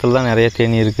இருக்கிற இடத்துல தான் நிறைய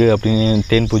தேனி இருக்குது அப்படின்னு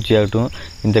தேன் பூச்சி ஆகட்டும்,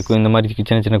 இந்த மாதிரி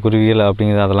சின்ன சின்ன குருவிகள்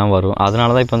அப்படிங்கிறது அதெல்லாம் வரும்.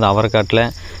 அதனால தான் இப்போ வந்து அவரைக்காட்டில்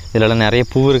இதிலலாம் நிறைய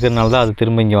பூ இருக்கிறதுனால தான் அது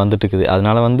திரும்ப இங்கே வந்துட்டு இருக்குது.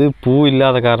 அதனால் வந்து பூ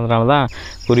இல்லாத காரணத்தினால தான்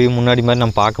குருவி முன்னாடி மாதிரி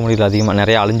நம்ம பார்க்க முடியல. அதிகமாக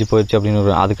நிறைய அழிஞ்சு போயிடுச்சு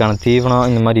அப்படின்னு அதுக்கான தீவனம்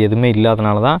இந்த மாதிரி எதுவுமே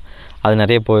இல்லாதனால தான் அது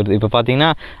நிறைய போயிடுது. இப்போ பார்த்திங்கன்னா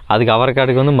அதுக்கு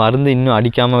அவரைக்காட்டுக்கு வந்து மருந்து இன்னும்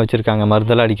அடிக்காமல் வச்சுருக்காங்க.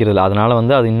 மருந்தெல்லாம் அடிக்கிறதில்ல. அதனால்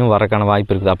வந்து அது இன்னும் வரக்கான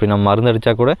வாய்ப்பு இருக்குது. அப்படி நம்ம மருந்து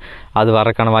அடித்தா கூட அது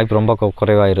வரக்கான வாய்ப்பு ரொம்ப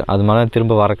குறைவாயிடும். அது மாதிரி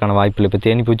திரும்ப வரக்கான வாய்ப்பு இல்லை. இப்போ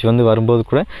தேனி பூச்சி வந்து வரும்போது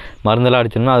கூட மருந்தெல்லாம்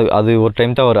அடிச்சோம்னா அது ஒரு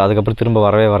டைம் தான் வரும். அதுக்கப்புறம் திரும்ப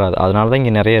வரவே வராது. அதனால தான்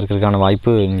இங்கே நிறைய இருக்கிறதுக்கான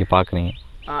வாய்ப்பு இங்கே பார்க்குறீங்க.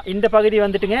 இந்த பகுதி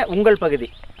வந்துட்டுங்க உங்கள் பகுதி.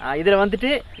 இதில் வந்துட்டு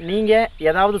நீங்கள்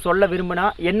ஏதாவது சொல்ல விரும்பினா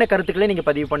என்ன கருத்துக்களை நீங்கள்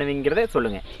பதிவு பண்ணுவீங்கிறத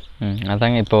சொல்லுங்கள்.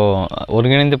 அதாங்க இப்போது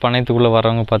ஒருங்கிணைந்து பண்ணையத்துக்குள்ளே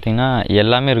வரவங்க பார்த்திங்கன்னா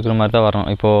எல்லாமே இருக்கிற மாதிரி தான் வரணும்.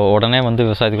 இப்போது உடனே வந்து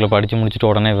விவசாயத்துக்குள்ளே படித்து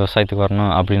முடிச்சுட்டு உடனே விவசாயத்துக்கு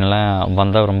வரணும் அப்படின்லாம்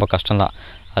வந்தால் ரொம்ப கஷ்டம்தான்.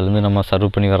 அதுலேருந்து நம்ம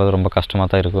சர்வ் பண்ணி வர்றது ரொம்ப கஷ்டமாக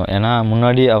தான் இருக்கும். ஏன்னா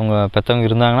முன்னாடி அவங்க பெற்றவங்க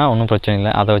இருந்தாங்கன்னா ஒன்றும் பிரச்சனை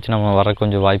இல்லை. அதை வச்சு நம்ம வர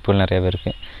கொஞ்சம் வாய்ப்புகள் நிறையவே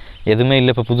இருக்குது. எதுவுமே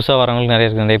இல்லை. இப்போ புதுசாக வரவங்களுக்கு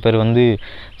நிறைய பேர் வந்து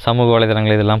சமூக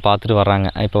வலைதளங்கள் இதெல்லாம் பார்த்துட்டு வர்றாங்க.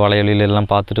 இப்போ வலையொலியில் எல்லாம்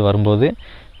பார்த்துட்டு வரும்போது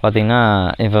பார்த்திங்கன்னா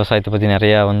விவசாயத்தை பற்றி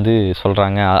நிறையா வந்து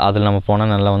சொல்கிறாங்க. அதில் நம்ம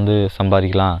போனால் நல்லா வந்து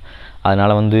சம்பாதிக்கலாம்.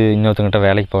 அதனால் வந்து இன்னொருத்தங்கிட்ட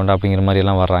வேலைக்கு போக வேண்டாம் அப்படிங்கிற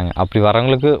மாதிரியெல்லாம் வர்றாங்க. அப்படி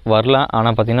வரவங்களுக்கு வரலாம்.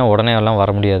 ஆனால் பார்த்திங்கன்னா உடனே எல்லாம்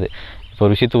வர முடியாது. இப்போ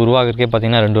ஒரு விஷயத்தை உருவாக்குறதுக்கே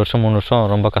பார்த்திங்கன்னா 2 வருஷம் 3 வருஷம்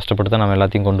ரொம்ப கஷ்டப்பட்டு தான் நம்ம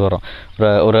எல்லாத்தையும் கொண்டு வரோம்.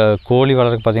 ஒரு கோழி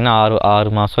வளர்க்க பார்த்திங்கன்னா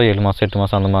 6 மாதம் 7 மாதம் 8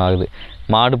 மாதம் அந்த மாதிரி ஆகுது.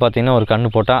 மாடு பார்த்திங்கன்னா ஒரு கன்று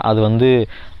போட்டால் அது வந்து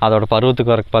அதோட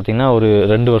பருவத்துக்கு வரக்கு பார்த்திங்கன்னா ஒரு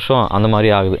 2 வருஷம் அந்த மாதிரி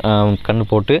ஆகுது. கன்று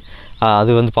போட்டு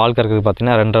அது வந்து பால் கறக்கிறதுக்கு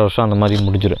பார்த்திங்கன்னா 2.5 வருஷம் அந்த மாதிரி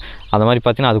முடிஞ்சிடும். அந்த மாதிரி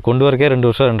பார்த்திங்கன்னா அது கொண்டு வரக்கே 2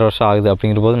 வருஷம் ஆகுது.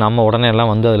 அப்படிங்கிற போது நம்ம உடனே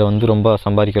எல்லாம் வந்து அதில் வந்து ரொம்ப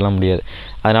சம்பாதிக்கலாம் முடியாது.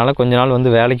 அதனால் கொஞ்ச நாள் வந்து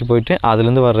வேலைக்கு போயிட்டு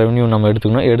அதுலேருந்து வர ரெவன்யூ நம்ம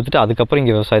எடுத்துகிட்டு அதுக்கப்புறம்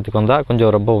இங்கே விவசாயத்துக்கு வந்தால்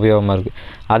கொஞ்சம் ரொம்ப உபயோகமாக இருக்குது.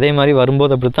 அதே மாதிரி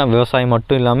வரும்போது அப்படி தான் விவசாயம்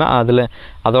மட்டும் இல்லாமல்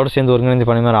அதோடு சேர்ந்து ஒருங்கிணைந்து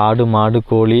பண்ணி மாதிரி ஆடு மாடு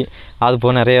கோழி அது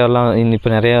போல் நிறையெல்லாம் இப்போ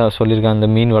நிறையா சொல்லியிருக்காங்க. இந்த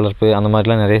மீன் வளர்ப்பு அந்த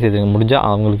மாதிரிலாம் நிறைய சேர்த்து முடிஞ்சால்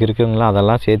அவங்களுக்கு இருக்கிறவங்களாம்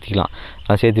அதெல்லாம் சேர்த்திக்கலாம்.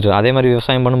 அதை சேர்த்துட்டு அதே மாதிரி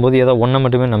விவசாயம் பண்ணும்போது ஏதோ ஒன்றை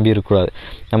மட்டுமே நம்பி இருக்கக்கூடாது.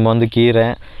 நம்ம வந்து கீரை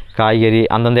காய்கறி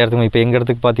அந்தந்த இடத்துக்கு இப்போ எங்கள்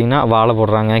இடத்துக்கு பார்த்திங்கன்னா வாழை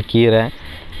போடுறாங்க, கீரை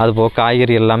அதுபோக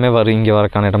காய்கறி எல்லாமே இங்கே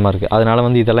வரக்கான இடமா இருக்குது. அதனால்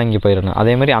வந்து இதெல்லாம் இங்கே போயிடணும்.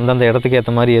 அதேமாதிரி அந்தந்த இடத்துக்கு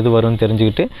ஏற்ற மாதிரி எது வரும்னு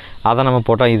தெரிஞ்சுக்கிட்டு அதை நம்ம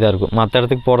போட்டால் இதாக இருக்கும். மற்ற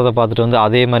இடத்துக்கு போகிறத பார்த்துட்டு வந்து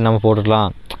அதே மாதிரி நம்ம போட்டுடலாம்,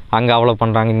 அங்கே அவ்வளோ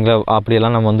பண்ணுறாங்க இங்கே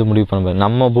அப்படியெல்லாம் நம்ம வந்து முடிவு பண்ண முடியாது.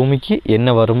 நம்ம பூமிக்கு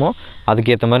என்ன வருமோ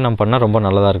அதுக்கேற்ற மாதிரி நம்ம பண்ணால் ரொம்ப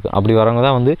நல்லதாக இருக்கும். அப்படி வரவங்க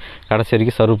தான் வந்து கடைசி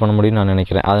வரைக்கும் சர்வ் பண்ண முடியும்னு நான்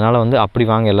நினைக்கிறேன். அதனால் வந்து அப்படி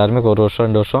வாங்க எல்லாருமே 1 வருஷம்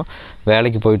 2 வருஷம்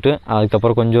வேலைக்கு போயிட்டு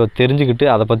அதுக்கப்புறம் கொஞ்சம் தெரிஞ்சுக்கிட்டு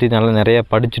அதை பற்றி நிறைய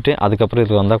படிச்சுட்டு அதுக்கப்புறம்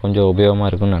இது வந்தால் கொஞ்சம் உபயோகமாக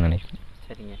இருக்கும்னு நான் நினைக்கிறேன்.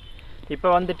 சரிங்க. இப்போ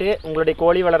வந்துட்டு உங்களுடைய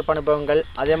கோழி வளர்ப்பு அனுபவங்கள்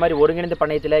அதே மாதிரி ஒருங்கிணைந்த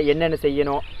பண்ணையத்தில் என்னென்ன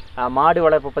செய்யணும், மாடு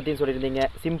வளர்ப்பை பற்றியும் சொல்லியிருந்தீங்க.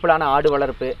 சிம்பிளான ஆடு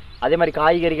வளர்ப்பு அதே மாதிரி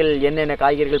காய்கறிகள் என்னென்ன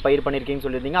காய்கறிகள் பயிர் பண்ணியிருக்கீங்கன்னு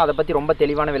சொல்லியிருந்தீங்க. அதை பற்றி ரொம்ப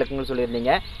தெளிவான விளக்கங்கள்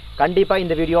சொல்லியிருந்தீங்க. கண்டிப்பாக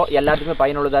இந்த வீடியோ எல்லாத்துக்குமே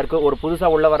பயனுள்ளதாக இருக்குது. ஒரு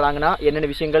புதுசாக உள்ள வர்றாங்கன்னா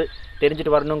என்னென்ன விஷயங்கள்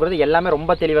தெரிஞ்சுட்டு வரணுங்கிறது எல்லாமே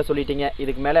ரொம்ப தெளிவாக சொல்லிட்டீங்க.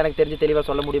 இதுக்கு மேலே எனக்கு தெரிஞ்சு தெளிவாக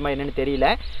சொல்ல முடியுமா என்னென்னு தெரியல.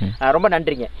 ரொம்ப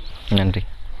நன்றிங்க. நன்றி.